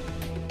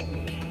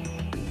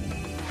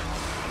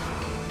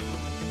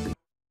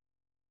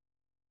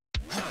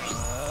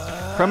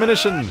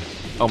 Premonition!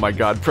 Oh my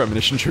god,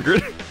 premonition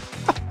triggered.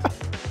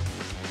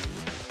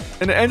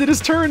 And it ended his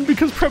turn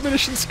because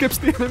premonition skips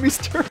the enemy's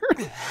turn.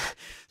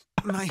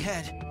 My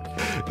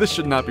head. This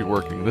should not be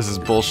working. This is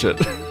bullshit.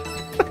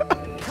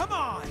 Come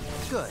on.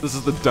 Good. This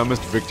is the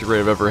dumbest victory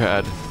I've ever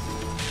had.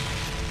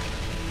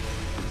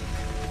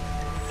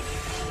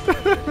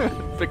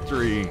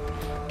 Victory.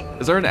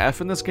 Is there an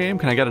F in this game?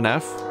 Can I get an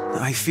F?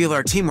 I feel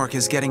our teamwork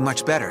is getting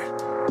much better.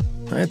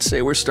 I'd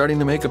say we're starting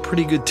to make a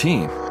pretty good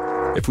team.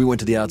 If we went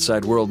to the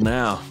outside world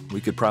now,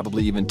 we could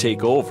probably even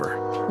take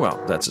over.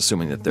 Well, that's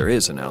assuming that there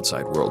is an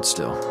outside world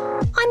still.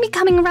 I'm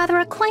becoming rather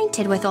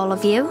acquainted with all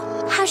of you.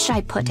 How should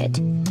I put it?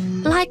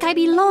 Like I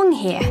belong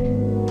here.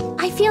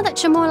 I feel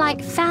that you're more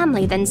like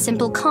family than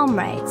simple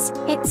comrades.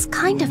 It's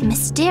kind of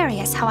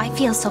mysterious how I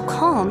feel so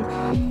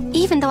calm,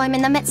 even though I'm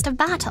in the midst of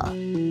battle.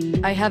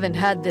 I haven't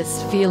had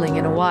this feeling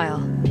in a while.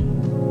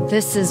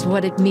 This is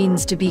what it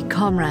means to be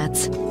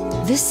comrades.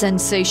 This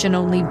sensation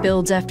only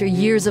builds after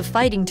years of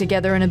fighting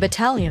together in a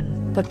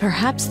battalion, but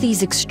perhaps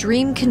these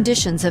extreme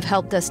conditions have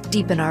helped us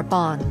deepen our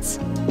bonds.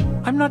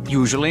 I'm not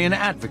usually an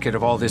advocate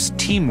of all this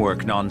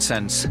teamwork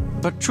nonsense,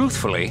 but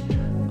truthfully,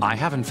 I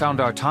haven't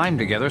found our time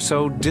together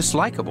so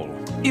dislikable.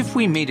 If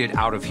we made it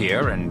out of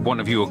here and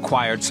one of you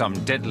acquired some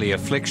deadly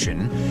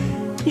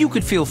affliction, you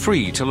could feel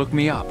free to look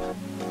me up.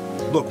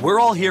 Look, we're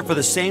all here for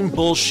the same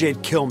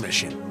bullshit kill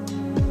mission.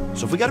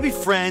 So if we gotta be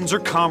friends or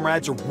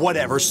comrades or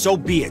whatever, so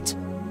be it.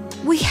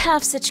 We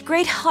have such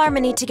great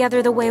harmony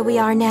together the way we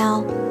are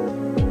now.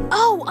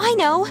 Oh, I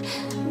know!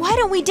 Why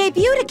don't we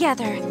debut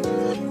together?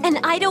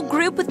 An idol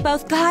group with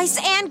both guys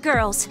and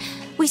girls.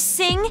 We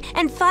sing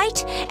and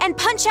fight and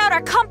punch out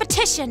our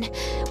competition.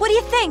 What do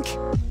you think?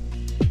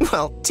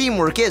 Well,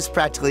 teamwork is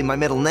practically my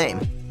middle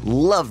name.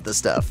 Love the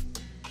stuff.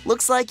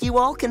 Looks like you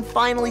all can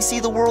finally see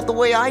the world the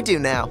way I do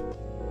now.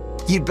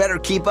 You'd better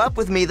keep up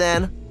with me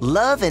then.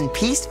 Love and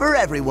peace for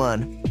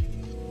everyone.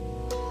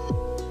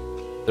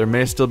 There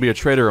may still be a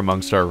traitor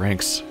amongst our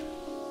ranks.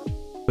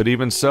 But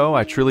even so,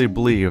 I truly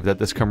believe that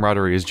this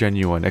camaraderie is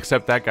genuine,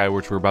 except that guy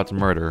which we're about to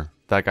murder.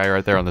 That guy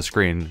right there on the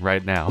screen,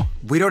 right now.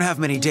 We don't have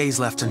many days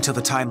left until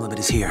the time limit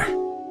is here.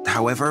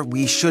 However,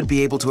 we should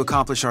be able to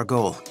accomplish our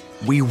goal.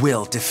 We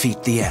will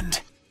defeat the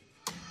end.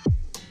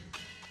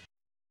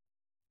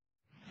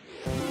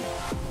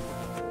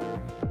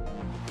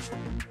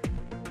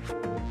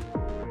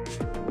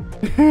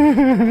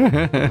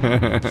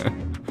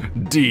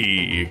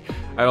 D.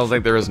 I don't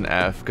think there is an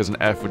F, because an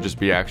F would just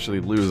be actually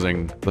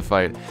losing the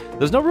fight.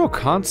 There's no real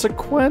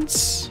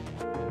consequence?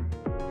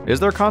 Is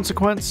there a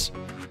consequence?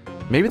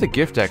 Maybe the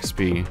gift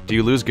XP. Do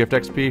you lose gift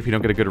XP if you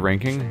don't get a good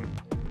ranking?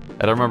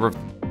 I don't remember.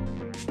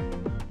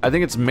 I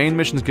think it's main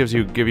missions give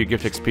you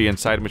gift XP and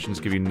side missions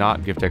give you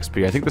not gift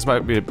XP. I think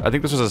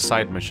this was a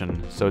side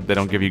mission, so they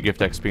don't give you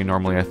gift XP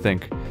normally, I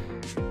think.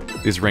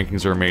 These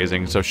rankings are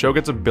amazing. So Sho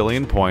gets 1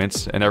 billion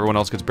points, and everyone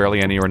else gets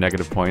barely any or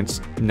negative points.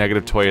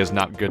 Negative toy is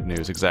not good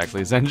news,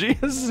 exactly. Zenji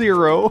has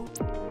 0.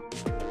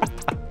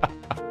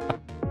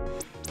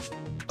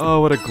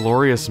 Oh, what a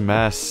glorious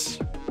mess.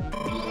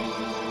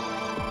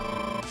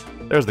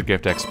 There's the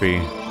gift XP.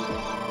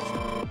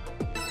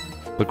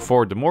 Look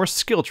forward to more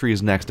skill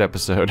trees next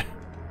episode.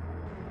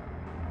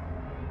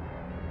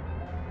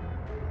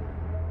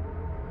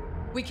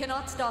 We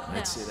cannot stop now.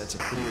 I'd say that's a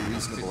pretty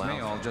reasonable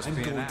outcome.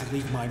 I'm going to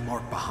leave my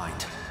mark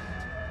behind.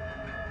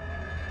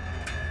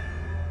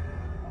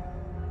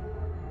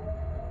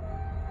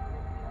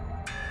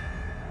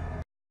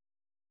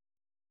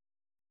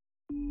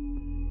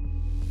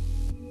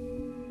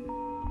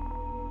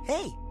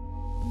 Hey.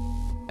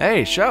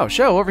 Hey, Sho,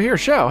 over here,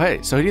 Sho.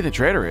 Hey, so who do you think the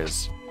traitor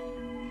is?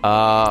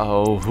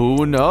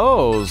 Who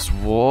knows?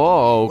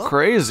 Whoa,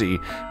 crazy.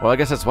 Well, I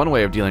guess that's one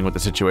way of dealing with the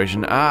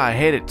situation. I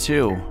hate it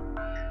too.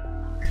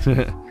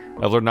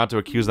 I've learned not to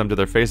accuse them to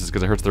their faces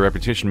because it hurts their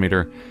reputation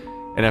meter.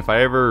 And if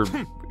I ever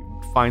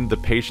find the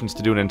patience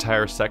to do an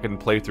entire second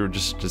playthrough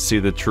just to see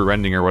the true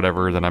ending or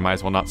whatever, then I might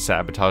as well not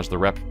sabotage the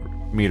rep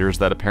meters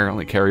that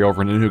apparently carry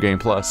over into New Game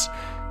Plus.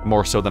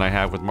 More so than I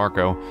have with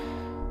Marco.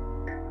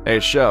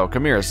 Hey, Sho,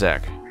 come here a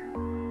sec.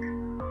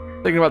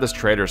 Thinking about this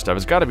traitor stuff,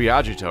 it's gotta be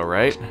Agito,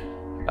 right?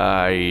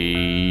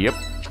 Yep.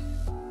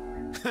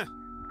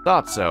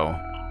 Thought so.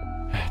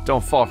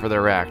 Don't fall for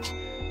their act.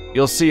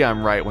 You'll see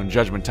I'm right when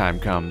judgment time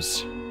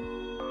comes.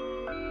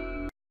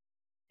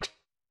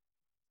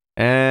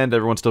 And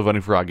everyone's still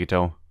voting for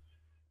Agito.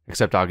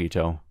 Except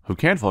Agito, who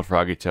can't vote for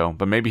Agito,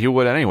 but maybe he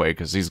would anyway,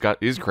 because he's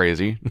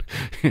crazy.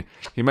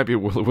 He might be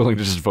willing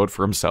to just vote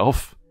for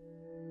himself.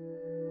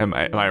 Am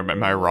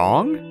I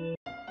wrong?